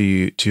listen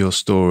to your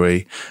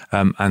story,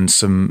 and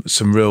some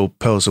real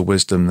pearls of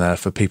wisdom there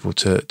for people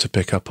to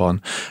pick up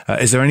on.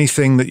 Is there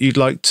anything that you'd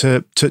like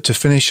to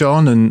finish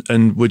on,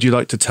 and would you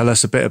like to tell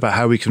us a bit about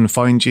how we can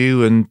find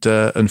you and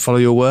follow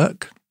your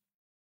work?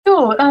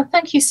 Sure.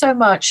 Thank you so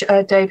much,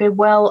 David.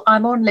 Well,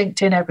 I'm on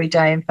LinkedIn every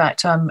day. In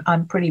fact,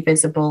 I'm pretty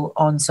visible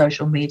on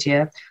social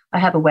media. I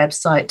have a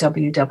website,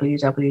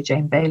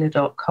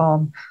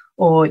 www.janebayler.com,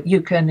 or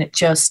you can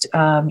just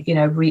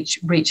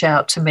reach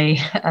out to me,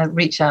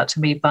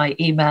 by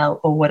email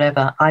or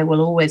whatever. I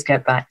will always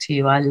get back to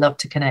you. I love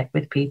to connect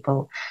with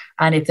people,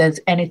 and if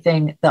there's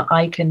anything that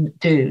I can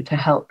do to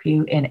help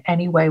you in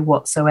any way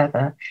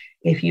whatsoever.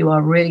 If you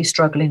are really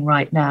struggling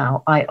right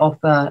now, I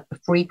offer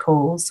free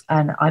calls,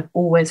 and I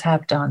always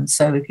have done.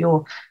 So if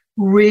you're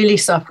really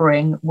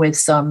suffering with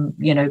some,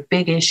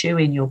 big issue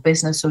in your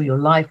business or your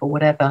life or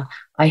whatever,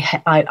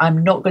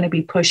 I'm not going to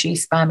be pushy,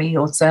 spammy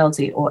or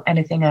salesy or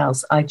anything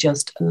else. I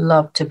just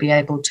love to be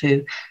able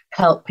to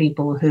help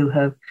people who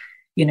have,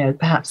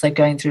 perhaps they're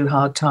going through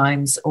hard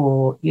times,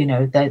 or,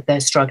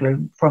 they're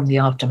struggling from the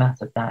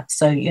aftermath of that.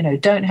 So,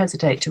 don't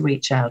hesitate to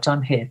reach out.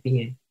 I'm here for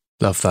you.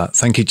 Love that.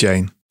 Thank you,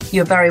 Jane.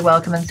 You're very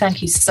welcome. And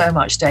thank you so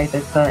much,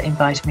 David, for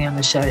inviting me on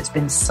the show. It's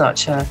been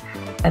such an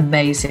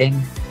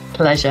amazing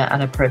pleasure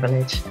and a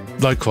privilege.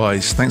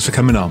 Likewise. Thanks for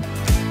coming on.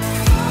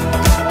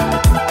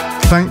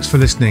 Thanks for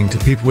listening to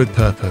People with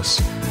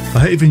Purpose. I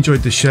hope you've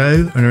enjoyed the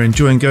show and are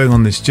enjoying going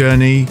on this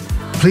journey.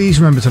 Please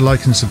remember to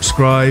like and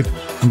subscribe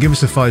and give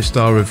us a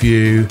 5-star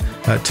review.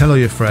 Tell all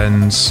your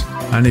friends.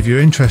 And if you're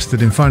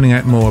interested in finding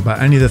out more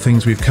about any of the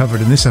things we've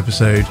covered in this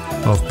episode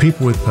of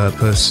People with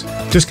Purpose,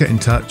 just get in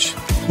touch.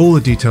 All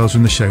the details are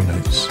in the show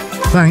notes.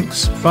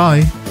 Thanks.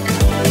 Bye.